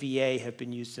and MVA have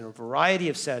been used in a variety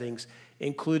of settings,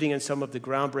 including in some of the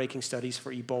groundbreaking studies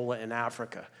for Ebola in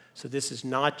Africa. So this is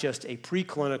not just a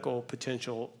preclinical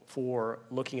potential for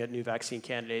looking at new vaccine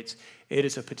candidates. It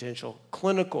is a potential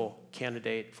clinical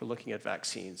candidate for looking at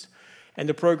vaccines. And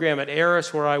the program at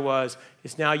ARIS, where I was,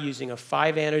 is now using a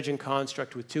 5-antigen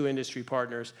construct with 2 industry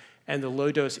partners, and the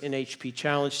low-dose NHP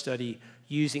challenge study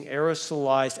using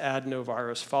aerosolized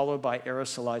adenovirus followed by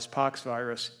aerosolized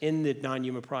poxvirus in the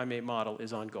non-human primate model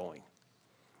is ongoing.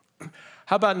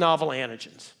 How about novel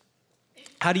antigens?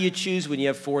 How do you choose when you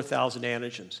have 4,000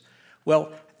 antigens?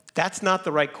 Well, that's not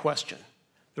the right question.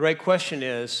 The right question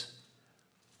is,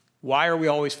 why are we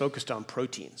always focused on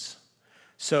proteins?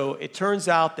 So it turns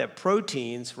out that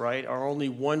proteins, right, are only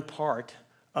one part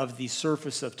of the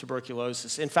surface of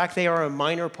tuberculosis. In fact, they are a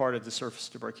minor part of the surface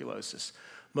of tuberculosis.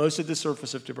 Most of the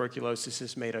surface of tuberculosis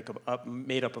is made up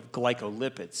of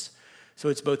glycolipids. So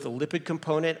it's both the lipid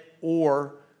component,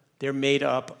 or they're made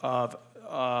up of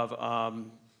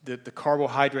the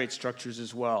carbohydrate structures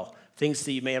as well. Things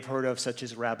that you may have heard of, such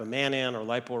as ribamanin or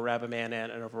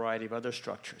liporabamanin and a variety of other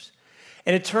structures.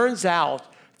 And it turns out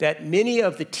that many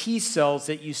of the T cells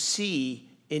that you see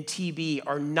in TB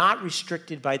are not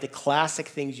restricted by the classic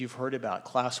things you've heard about,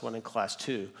 class 1 and class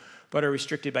 2, but are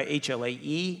restricted by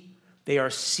HLA-E. They are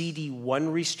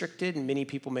CD1 restricted, and many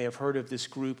people may have heard of this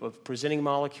group of presenting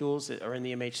molecules that are in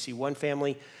the MHC1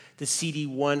 family. The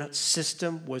CD1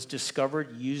 system was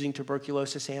discovered using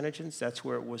tuberculosis antigens. That's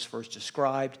where it was first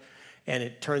described. And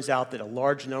it turns out that a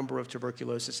large number of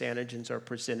tuberculosis antigens are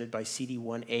presented by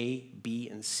CD1A, B,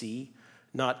 and C,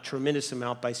 not tremendous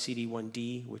amount by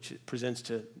CD1D, which presents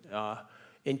to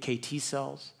NKT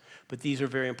cells, but these are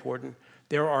very important.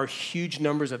 There are huge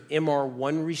numbers of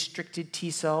MR1 restricted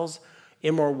T cells.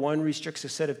 MR1 restricts a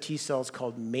set of T cells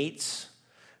called mates.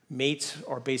 Mates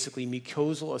are basically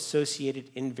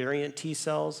mucosal-associated invariant T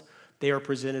cells. They are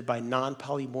presented by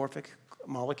non-polymorphic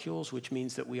molecules, which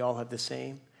means that we all have the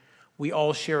same. We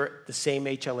all share the same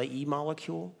HLA-E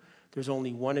molecule. There's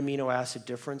only one amino acid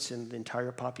difference in the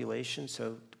entire population,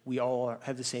 so we all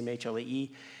have the same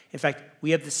HLA-E. In fact,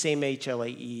 we have the same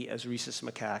HLA-E as rhesus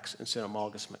macaques and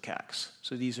cynomolgus macaques.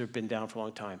 So these have been down for a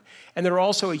long time. And there are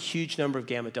also a huge number of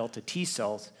gamma delta T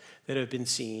cells that have been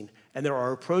seen, and there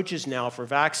are approaches now for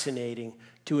vaccinating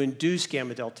to induce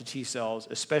gamma delta T cells,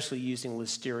 especially using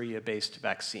listeria-based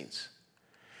vaccines.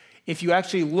 If you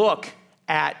actually look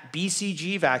at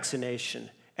BCG vaccination,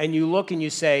 and you look and you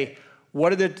say,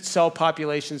 what are the cell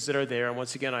populations that are there? And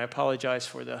once again, I apologize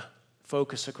for the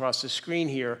focus across the screen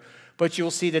here, but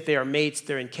you'll see that they are mates,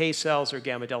 they're NK cells or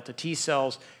gamma delta T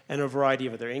cells, and a variety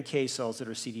of other NK cells that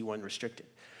are CD1 restricted.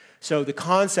 So the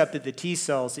concept that the T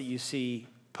cells that you see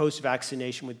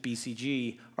post-vaccination with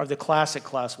BCG are the classic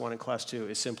class 1 and class 2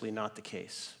 is simply not the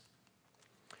case.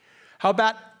 How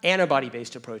about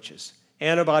antibody-based approaches?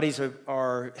 Antibodies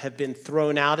have been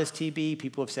thrown out as TB.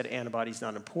 People have said antibodies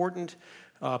not important.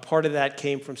 Part of that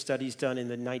came from studies done in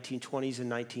the 1920s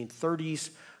and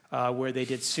 1930s where they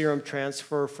did serum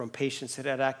transfer from patients that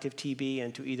had active TB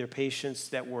into either patients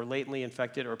that were latently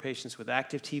infected or patients with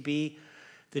active TB.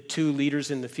 The two leaders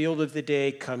in the field of the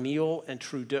day, Camille and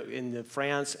Trudeau in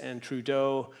France and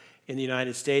Trudeau in the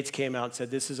United States, came out and said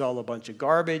this is all a bunch of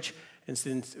garbage.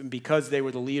 And because they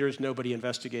were the leaders, nobody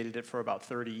investigated it for about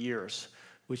 30 years,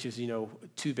 which is,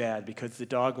 too bad because the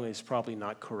dogma is probably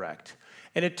not correct.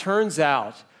 And it turns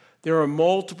out there are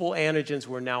multiple antigens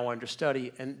we're now under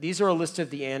study, and these are a list of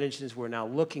the antigens we're now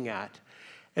looking at.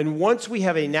 And once we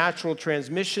have a natural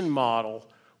transmission model,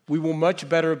 we will much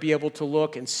better be able to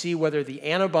look and see whether the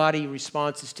antibody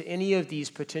responses to any of these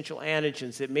potential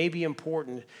antigens that may be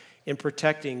important in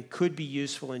protecting could be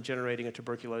useful in generating a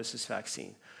tuberculosis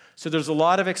vaccine. So there's a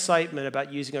lot of excitement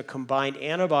about using a combined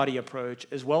antibody approach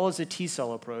as well as a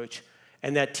T-cell approach,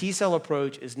 and that T-cell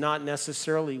approach is not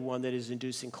necessarily one that is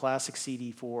inducing classic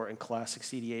CD4 and classic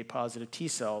CD8 positive T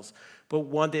cells, but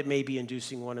one that may be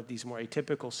inducing one of these more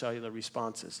atypical cellular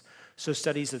responses. So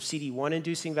studies of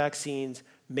CD1-inducing vaccines,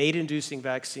 MATE-inducing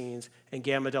vaccines, and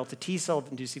gamma delta T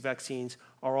cell-inducing vaccines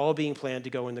are all being planned to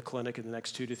go in the clinic in the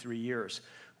next 2 to 3 years,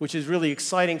 which is really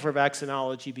exciting for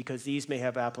vaccinology because these may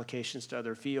have applications to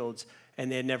other fields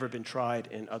and they had never been tried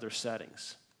in other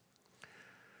settings.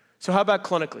 So how about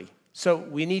clinically? So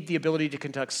we need the ability to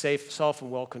conduct safe, self,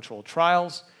 and well-controlled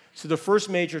trials. So the first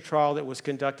major trial that was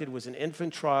conducted was an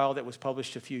infant trial that was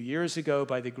published a few years ago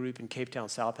by the group in Cape Town,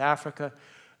 South Africa.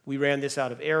 We ran this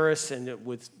out of ARIS and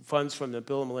with funds from the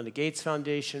Bill and Melinda Gates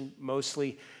Foundation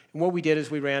mostly. And what we did is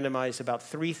we randomized about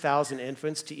 3,000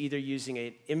 infants to either using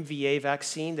an MVA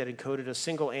vaccine that encoded a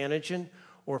single antigen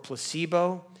or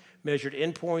placebo, measured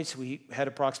endpoints. We had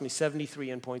approximately 73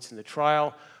 endpoints in the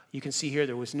trial. You can see here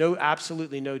there was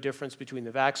absolutely no difference between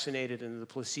the vaccinated and the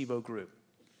placebo group.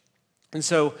 And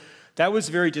so that was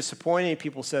very disappointing.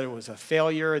 People said it was a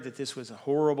failure, that this was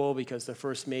horrible because the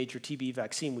first major TB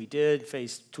vaccine we did,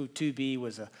 phase 2B,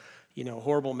 was a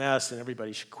horrible mess and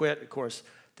everybody should quit. Of course,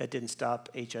 that didn't stop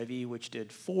HIV, which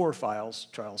did 4 trials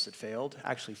that failed,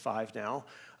 actually 5 now,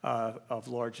 of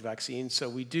large vaccines. So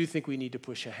we do think we need to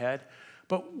push ahead.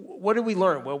 But what did we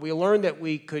learn? Well, we learned that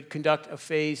we could conduct a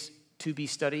phase 2B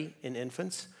study in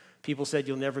infants. People said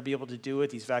you'll never be able to do it.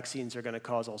 These vaccines are going to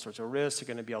cause all sorts of risks. They're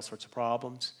going to be all sorts of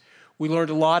problems. We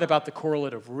learned a lot about the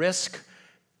correlative risk,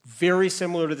 very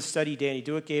similar to the study Danny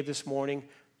Dewitt gave this morning.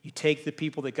 You take the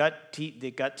people that got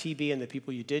TB and the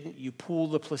people you didn't, you pool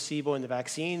the placebo and the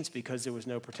vaccines because there was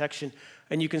no protection,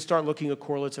 and you can start looking at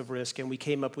correlates of risk. And we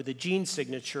came up with a gene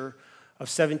signature of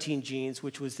 17 genes,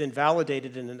 which was then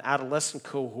validated in an adolescent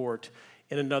cohort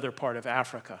in another part of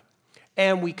Africa.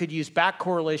 And we could use back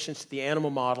correlations to the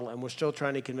animal model, and we're still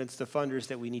trying to convince the funders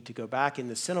that we need to go back in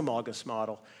the cynomolgus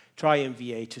model, try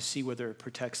MVA, to see whether it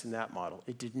protects in that model.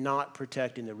 It did not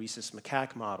protect in the rhesus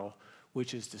macaque model,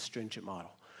 which is the stringent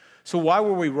model. So why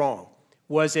were we wrong?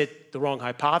 Was it the wrong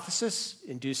hypothesis,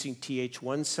 inducing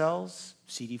Th1 cells,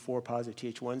 CD4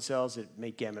 positive Th1 cells that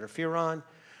make gamma interferon?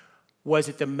 Was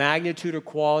it the magnitude or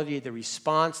quality of the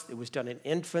response that was done in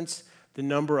infants? The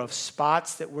number of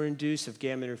spots that were induced of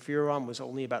gamma interferon was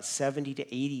only about 70 to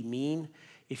 80 mean.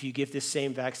 If you give this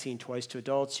same vaccine twice to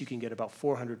adults, you can get about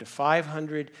 400 to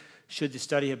 500. Should the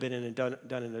study have been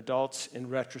done in adults? In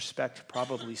retrospect,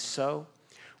 probably so.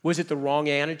 Was it the wrong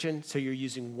antigen? So you're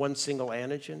using one single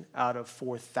antigen out of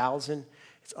 4,000.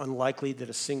 It's unlikely that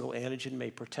a single antigen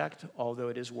may protect, although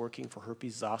it is working for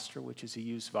herpes zoster, which is a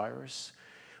used virus.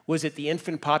 Was it the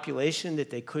infant population that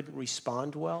they couldn't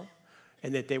respond well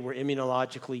and that they were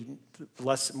immunologically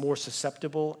more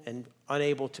susceptible and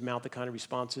unable to mount the kind of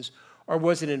responses? Or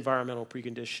was it environmental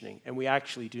preconditioning? And we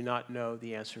actually do not know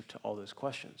the answer to all those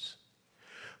questions.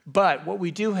 But what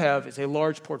we do have is a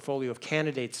large portfolio of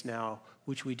candidates now,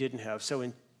 which we didn't have. So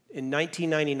in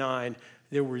 1999,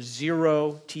 there were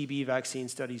 0 TB vaccine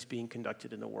studies being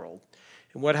conducted in the world.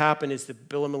 And what happened is the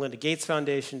Bill and Melinda Gates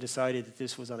Foundation decided that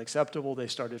this was unacceptable. They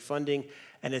started funding.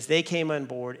 And as they came on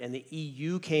board, and the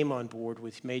EU came on board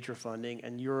with major funding,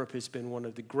 and Europe has been one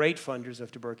of the great funders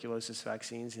of tuberculosis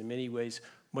vaccines, in many ways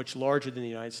much larger than the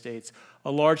United States,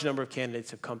 a large number of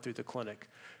candidates have come through the clinic.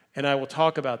 And I will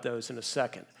talk about those in a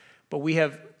second. But we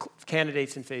have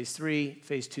candidates in phase 3,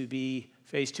 phase 2B,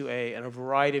 phase 2A, and a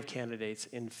variety of candidates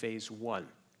in phase 1,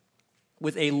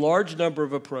 with a large number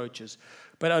of approaches.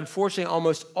 But unfortunately,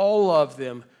 almost all of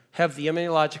them have the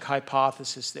immunologic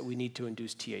hypothesis that we need to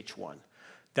induce Th1.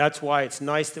 That's why it's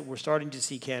nice that we're starting to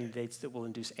see candidates that will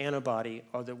induce antibody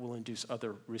or that will induce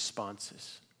other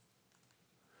responses.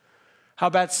 How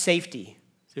about safety?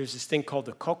 There's this thing called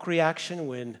the Koch reaction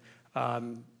when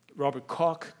Robert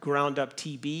Koch ground up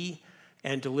TB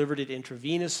and delivered it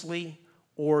intravenously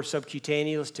or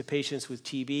subcutaneous to patients with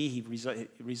TB. He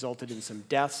resulted in some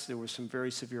deaths. There were some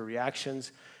very severe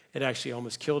reactions. It actually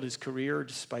almost killed his career,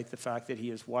 despite the fact that he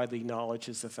is widely acknowledged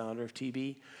as the founder of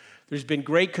TB. There's been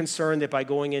great concern that by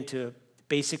going into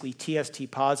basically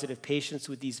TST-positive patients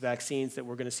with these vaccines that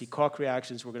we're going to see Koch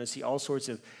reactions, we're going to see all sorts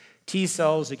of T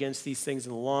cells against these things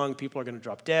in the lung, people are going to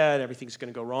drop dead, everything's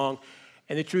going to go wrong.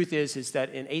 And the truth is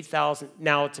that in 8,000,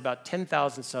 now it's about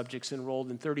 10,000 subjects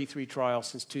enrolled in 33 trials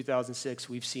since 2006,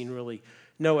 we've seen really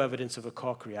no evidence of a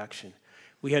Koch reaction.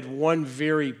 We had one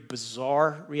very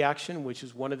bizarre reaction, which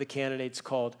is one of the candidates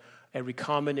called a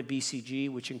recombinant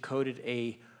BCG, which encoded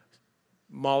a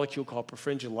molecule called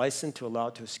perfringolysin to allow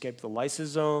it to escape the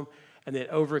lysosome, and then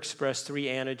overexpressed 3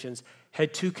 antigens,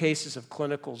 had 2 cases of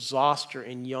clinical zoster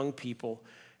in young people,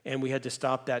 and we had to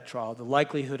stop that trial. The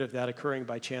likelihood of that occurring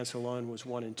by chance alone was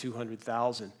 1 in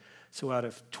 200,000. So out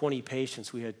of 20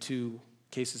 patients, we had 2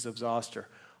 cases of zoster.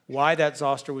 Why that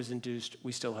zoster was induced,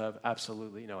 we still have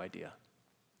absolutely no idea.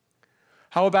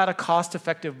 How about a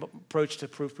cost-effective approach to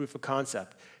proof of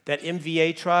concept? That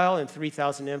MVA trial in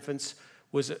 3,000 infants,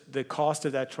 the cost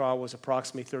of that trial was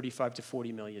approximately $35 to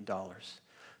 $40 million.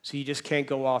 So you just can't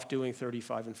go off doing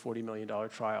 $35 and $40 million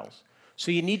trials.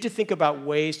 So you need to think about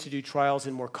ways to do trials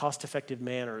in more cost-effective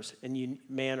manners, and you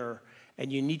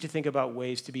need to think about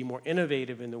ways to be more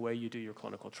innovative in the way you do your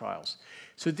clinical trials.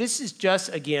 So this is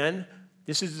just, again,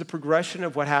 this is the progression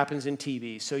of what happens in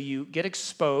TB. So you get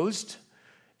exposed.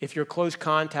 If you're close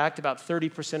contact, about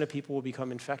 30% of people will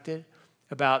become infected.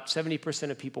 About 70%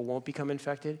 of people won't become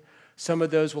infected. Some of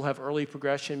those will have early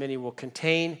progression, many will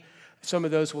contain. Some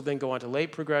of those will then go on to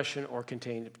late progression or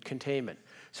containment.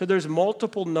 So there's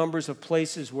multiple numbers of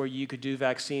places where you could do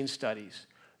vaccine studies.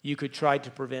 You could try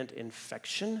to prevent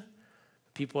infection.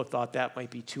 People have thought that might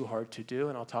be too hard to do,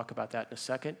 and I'll talk about that in a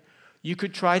second. You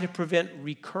could try to prevent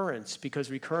recurrence,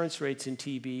 because recurrence rates in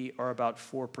TB are about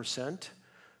 4%.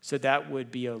 So that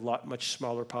would be a much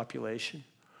smaller population.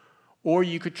 Or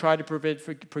you could try to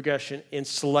prevent progression in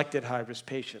selected high-risk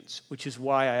patients, which is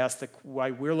why I asked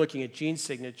why we're looking at gene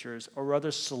signatures or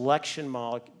other selection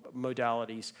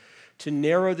modalities to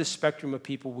narrow the spectrum of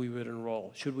people we would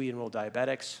enroll. Should we enroll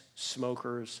diabetics,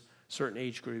 smokers, certain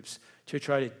age groups, to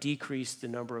try to decrease the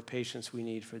number of patients we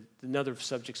need for the number of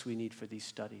subjects we need for these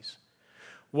studies?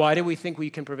 Why do we think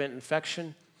we can prevent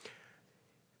infection?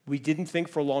 We didn't think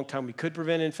for a long time we could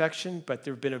prevent infection, but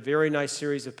there have been a very nice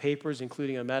series of papers,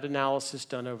 including a meta-analysis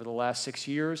done over the last 6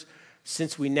 years.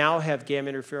 Since we now have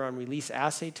gamma interferon release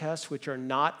assay tests, which are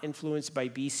not influenced by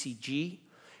BCG,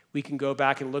 we can go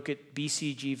back and look at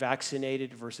BCG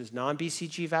vaccinated versus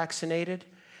non-BCG vaccinated,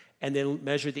 and then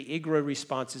measure the IGRA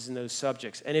responses in those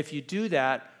subjects. And if you do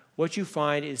that, what you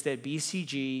find is that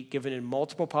BCG, given in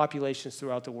multiple populations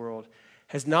throughout the world,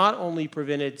 has not only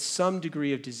prevented some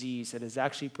degree of disease, it has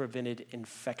actually prevented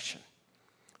infection.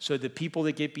 So the people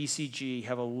that get BCG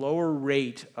have a lower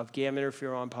rate of gamma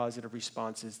interferon positive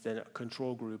responses than a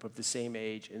control group of the same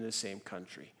age in the same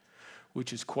country,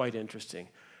 which is quite interesting.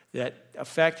 That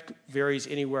effect varies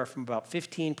anywhere from about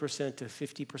 15% to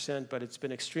 50%, but it's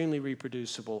been extremely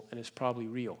reproducible and is probably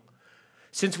real.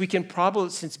 Since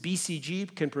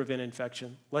BCG can prevent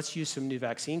infection, let's use some new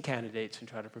vaccine candidates and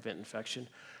try to prevent infection.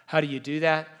 How do you do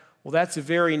that? Well, that's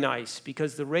very nice,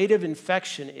 because the rate of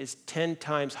infection is 10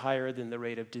 times higher than the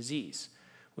rate of disease.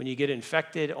 When you get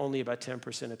infected, only about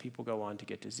 10% of people go on to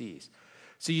get disease.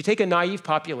 So you take a naive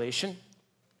population,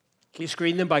 you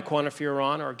screen them by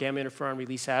quantiferon or gamma interferon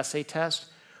release assay test,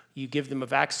 you give them a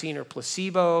vaccine or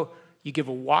placebo, you give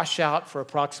a washout for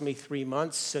approximately 3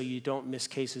 months so you don't miss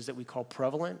cases that we call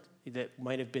prevalent that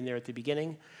might have been there at the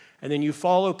beginning. And then you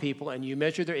follow people and you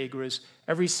measure their IGRAs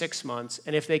every 6 months.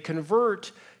 And if they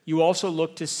convert, you also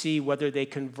look to see whether they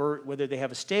convert, whether they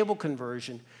have a stable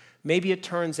conversion. Maybe it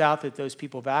turns out that those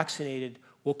people vaccinated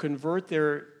will convert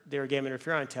their gamma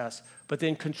interferon test, but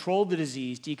then control the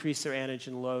disease, decrease their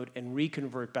antigen load, and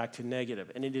reconvert back to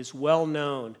negative. And it is well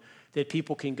known that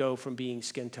people can go from being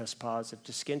skin test positive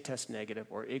to skin test negative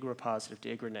or IGRA positive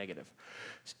to IGRA negative.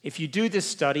 If you do this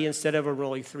study, instead of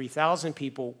enrolling 3,000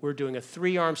 people, we're doing a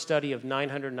 3-arm study of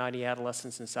 990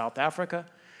 adolescents in South Africa.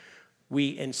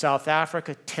 In South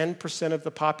Africa, 10% of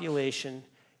the population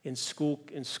in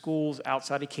schools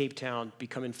outside of Cape Town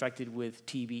become infected with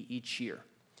TB each year.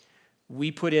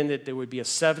 We put in that there would be a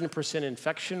 7%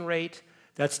 infection rate.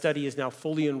 That study is now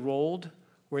fully enrolled.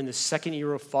 We're in the 2nd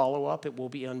year of follow-up. It will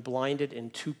be unblinded in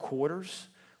 2 quarters.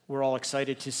 We're all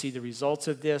excited to see the results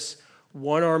of this.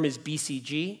 One arm is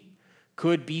BCG.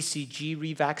 Could BCG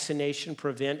revaccination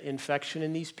prevent infection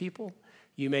in these people?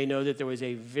 You may know that there was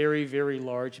a very, very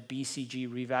large BCG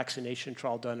revaccination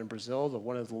trial done in Brazil,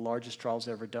 one of the largest trials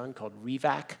ever done, called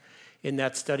REVAC. In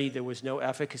that study, there was no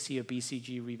efficacy of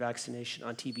BCG revaccination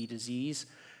on TB disease.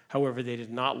 However, they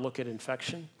did not look at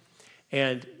infection.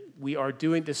 And we are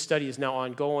doing, this study is now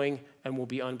ongoing and will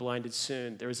be unblinded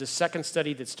soon. There is a second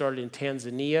study that started in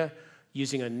Tanzania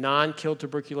using a non-killed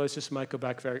tuberculosis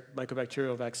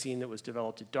mycobacterial vaccine that was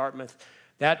developed at Dartmouth.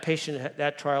 That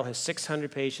trial has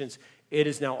 600 patients. It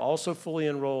is now also fully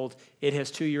enrolled. It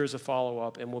has 2 years of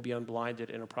follow-up and will be unblinded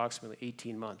in approximately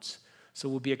 18 months. So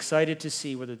we'll be excited to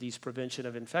see whether these prevention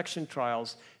of infection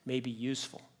trials may be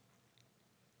useful,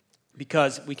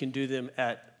 because we can do them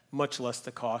at much less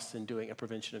the cost than doing a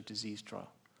prevention of disease trial.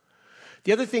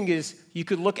 The other thing is you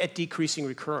could look at decreasing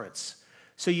recurrence.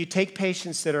 So you take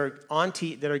patients that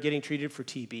are getting treated for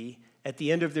TB. At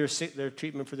the end of their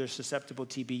treatment for their susceptible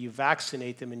TB, you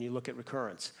vaccinate them and you look at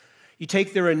recurrence. You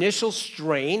take their initial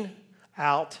strain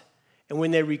out, and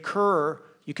when they recur,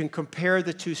 you can compare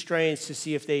the 2 strains to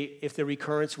see if the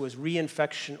recurrence was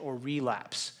reinfection or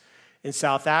relapse. In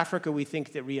South Africa, we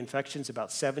think that reinfection is about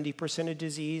 70% of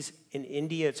disease. In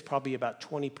India, it's probably about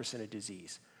 20% of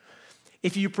disease.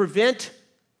 If you prevent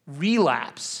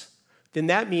relapse, then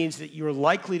that means that you're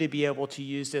likely to be able to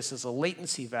use this as a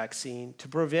latency vaccine to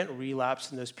prevent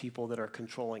relapse in those people that are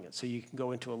controlling it. So you can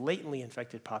go into a latently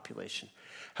infected population.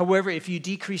 However, if you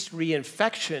decrease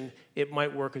reinfection, it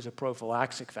might work as a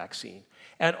prophylactic vaccine.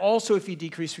 And also, if you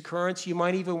decrease recurrence, you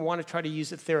might even want to try to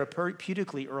use it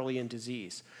therapeutically early in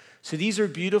disease. So these are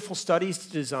beautiful studies to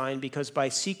design because by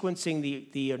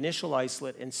sequencing the initial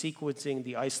isolate and sequencing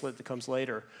the isolate that comes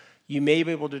later, you may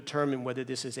be able to determine whether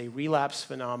this is a relapse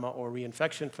phenomena or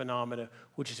reinfection phenomena,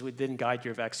 which would then guide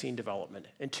your vaccine development.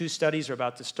 And 2 studies are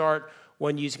about to start,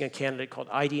 one using a candidate called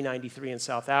ID93 in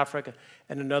South Africa,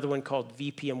 and another one called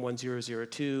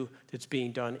VPM1002 that's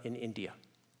being done in India.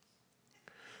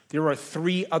 There are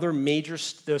 3 major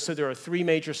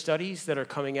studies that are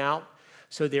coming out.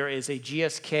 So there is a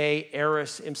GSK,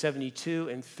 Eris, M72,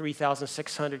 and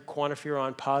 3,600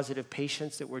 quantiferon positive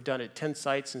patients that were done at 10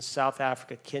 sites in South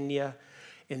Africa, Kenya,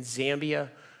 and Zambia.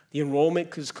 The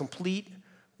enrollment is complete.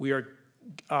 It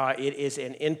is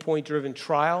an endpoint-driven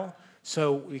trial.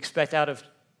 So we expect out of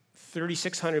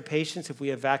 3,600 patients, if we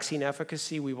have vaccine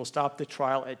efficacy, we will stop the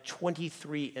trial at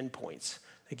 23 endpoints.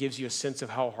 That gives you a sense of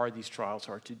how hard these trials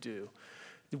are to do.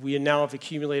 We now have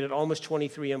accumulated almost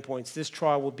 23 endpoints. This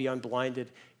trial will be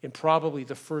unblinded in probably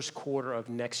the first quarter of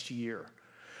next year.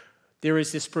 There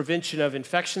is this prevention of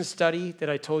infection study that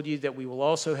I told you that we will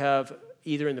also have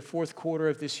either in the fourth quarter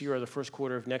of this year or the first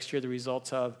quarter of next year the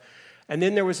results of. And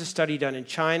then there was a study done in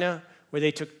China where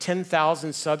they took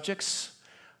 10,000 subjects.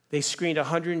 They screened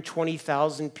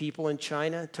 120,000 people in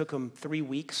China. It took them 3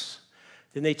 weeks.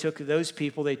 Then they took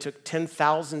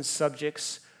 10,000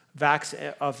 subjects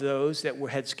of those that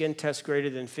had skin tests greater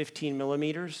than 15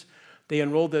 millimeters. They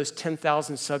enrolled those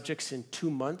 10,000 subjects in 2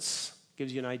 months.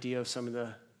 Gives you an idea of some of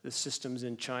the systems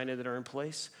in China that are in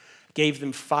place. Gave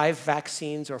them 5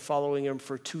 vaccines, are following them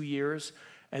for 2 years.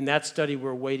 And that study,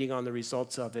 we're waiting on the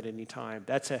results of at any time.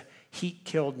 That's a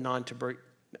heat-killed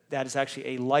that is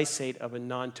actually a lysate of a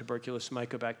non-tuberculous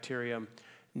mycobacterium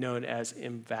known as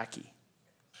MVACI.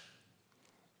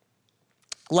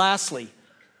 Lastly,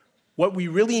 what we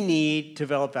really need to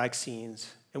develop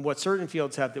vaccines, and what certain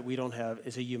fields have that we don't have,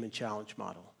 is a human challenge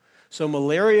model. So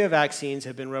malaria vaccines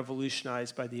have been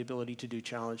revolutionized by the ability to do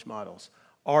challenge models.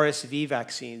 RSV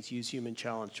vaccines use human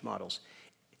challenge models.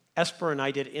 Esper and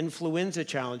I did influenza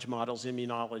challenge models,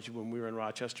 immunology, when we were in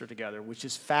Rochester together, which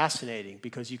is fascinating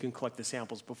because you can collect the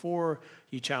samples before,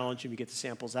 you challenge them, you get the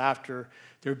samples after.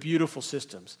 They're beautiful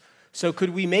systems. So could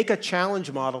we make a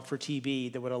challenge model for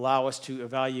TB that would allow us to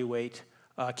evaluate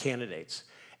candidates?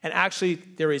 And actually,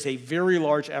 there is a very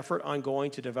large effort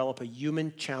ongoing to develop a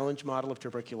human challenge model of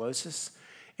tuberculosis.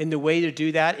 And the way to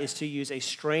do that is to use a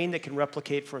strain that can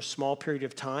replicate for a small period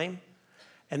of time,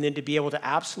 and then to be able to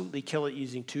absolutely kill it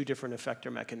using 2 different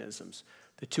effector mechanisms.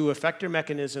 The 2 effector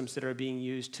mechanisms that are being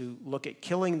used to look at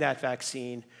killing that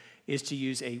vaccine is to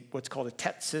use what's called a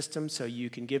TET system, so you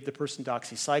can give the person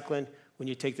doxycycline. When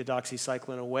you take the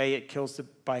doxycycline away, it kills them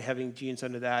by having genes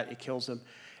under that, it kills them.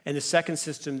 And the second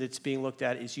system that's being looked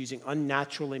at is using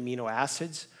unnatural amino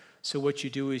acids. So what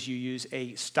you do is you use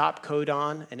a stop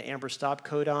codon, an amber stop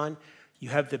codon. You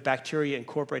have the bacteria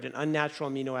incorporate an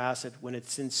unnatural amino acid. When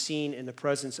it's seen in the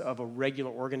presence of a regular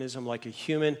organism like a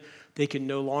human, they can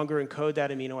no longer encode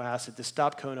that amino acid. The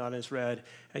stop codon is red,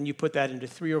 and you put that into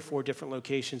 3 or 4 different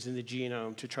locations in the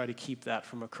genome to try to keep that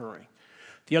from occurring.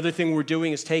 The other thing we're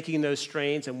doing is taking those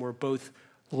strains and we're both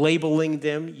labeling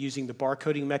them using the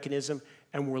barcoding mechanism,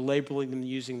 and we're labeling them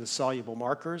using the soluble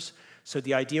markers. So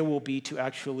the idea will be to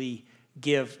actually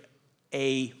give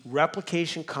a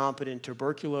replication-competent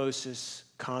tuberculosis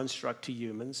construct to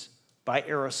humans by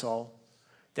aerosol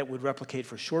that would replicate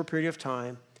for a short period of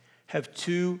time, have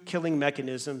 2 killing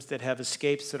mechanisms that have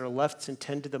escapes that are less than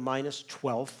 10 to the minus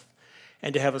 12th,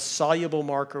 and to have a soluble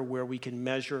marker where we can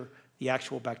measure the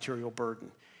actual bacterial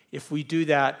burden. If we do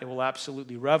that, it will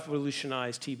absolutely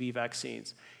revolutionize TB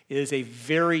vaccines. It is a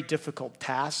very difficult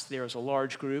task. There is a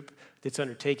large group that's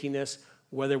undertaking this.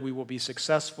 Whether we will be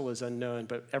successful is unknown,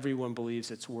 but everyone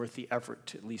believes it's worth the effort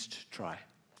to at least try.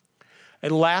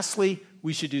 And lastly,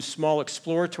 we should do small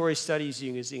exploratory studies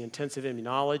using intensive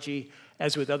immunology.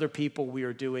 As with other people, we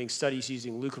are doing studies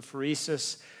using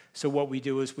leukapheresis. So what we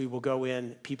do is we will go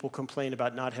in, people complain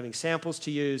about not having samples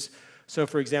to use. So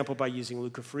for example, by using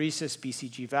leukapheresis,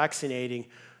 BCG vaccinating,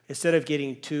 instead of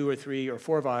getting 2 or 3 or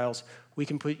 4 vials, we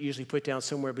can usually put down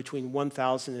somewhere between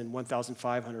 1,000 and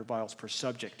 1,500 vials per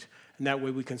subject. And that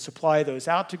way we can supply those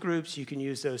out to groups. You can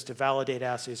use those to validate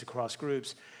assays across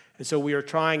groups. And so we are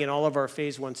trying in all of our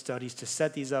phase 1 studies to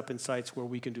set these up in sites where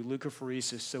we can do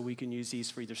leukapheresis so we can use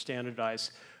these for either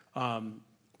standardized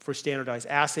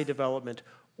assay development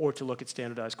or to look at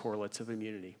standardized correlates of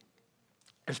immunity.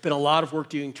 There's been a lot of work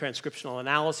doing transcriptional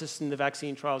analysis in the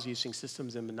vaccine trials using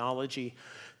systems immunology.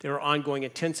 There are ongoing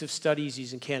intensive studies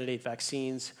using candidate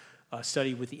vaccines, a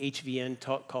study with the HVN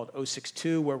called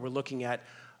 062, where we're looking at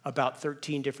about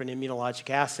 13 different immunologic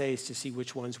assays to see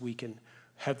which ones we can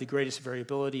have the greatest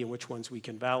variability and which ones we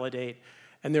can validate.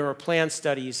 And there are planned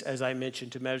studies, as I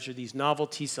mentioned, to measure these novel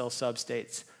T-cell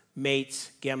substates,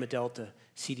 MATES, gamma delta,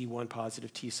 CD1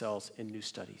 positive T-cells in new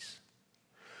studies.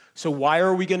 So why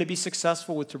are we going to be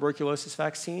successful with tuberculosis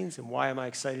vaccines, and why am I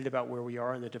excited about where we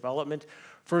are in the development?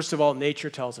 First of all, nature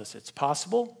tells us it's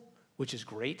possible, which is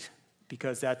great,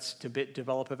 because that's to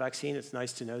develop a vaccine. It's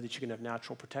nice to know that you can have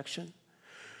natural protection.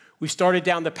 We started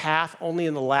down the path only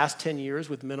in the last 10 years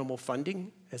with minimal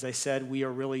funding. As I said, we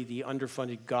are really the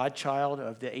underfunded godchild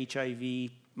of the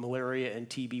HIV, malaria, and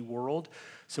TB world.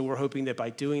 So we're hoping that by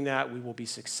doing that, we will be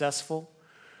successful.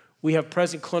 We have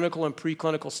present clinical and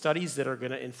preclinical studies that are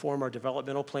going to inform our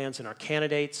developmental plans and our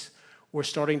candidates. We're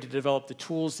starting to develop the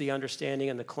tools, the understanding,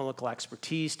 and the clinical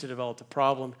expertise to develop the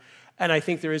problem. And I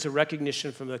think there is a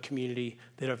recognition from the community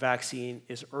that a vaccine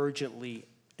is urgently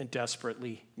and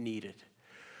desperately needed.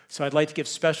 So I'd like to give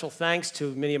special thanks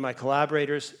to many of my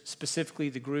collaborators, specifically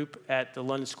the group at the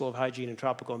London School of Hygiene and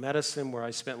Tropical Medicine, where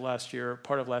I spent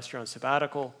part of last year on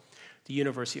sabbatical, the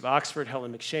University of Oxford,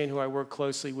 Helen McShane, who I work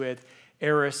closely with,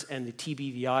 ERIS and the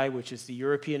TBVI, which is the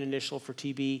European initial for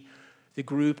TB, the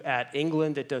group at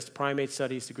England that does primate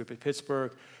studies, the group at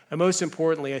Pittsburgh, and most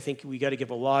importantly, I think we got to give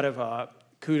a lot of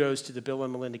kudos to the Bill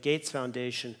and Melinda Gates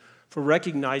Foundation for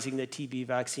recognizing that TB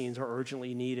vaccines are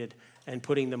urgently needed and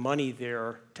putting the money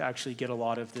there to actually get a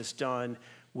lot of this done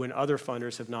when other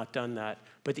funders have not done that.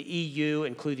 But the EU,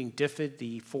 including DFID,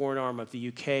 the foreign arm of the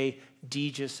UK,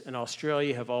 DGIS, and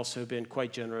Australia have also been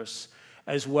quite generous,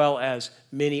 as well as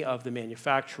many of the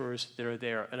manufacturers that are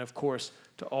there. And of course,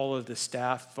 to all of the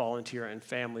staff, volunteer, and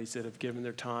families that have given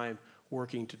their time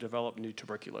working to develop new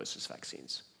tuberculosis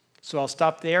vaccines. So I'll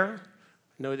stop there.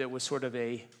 I know that was sort of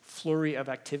a flurry of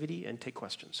activity and take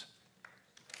questions.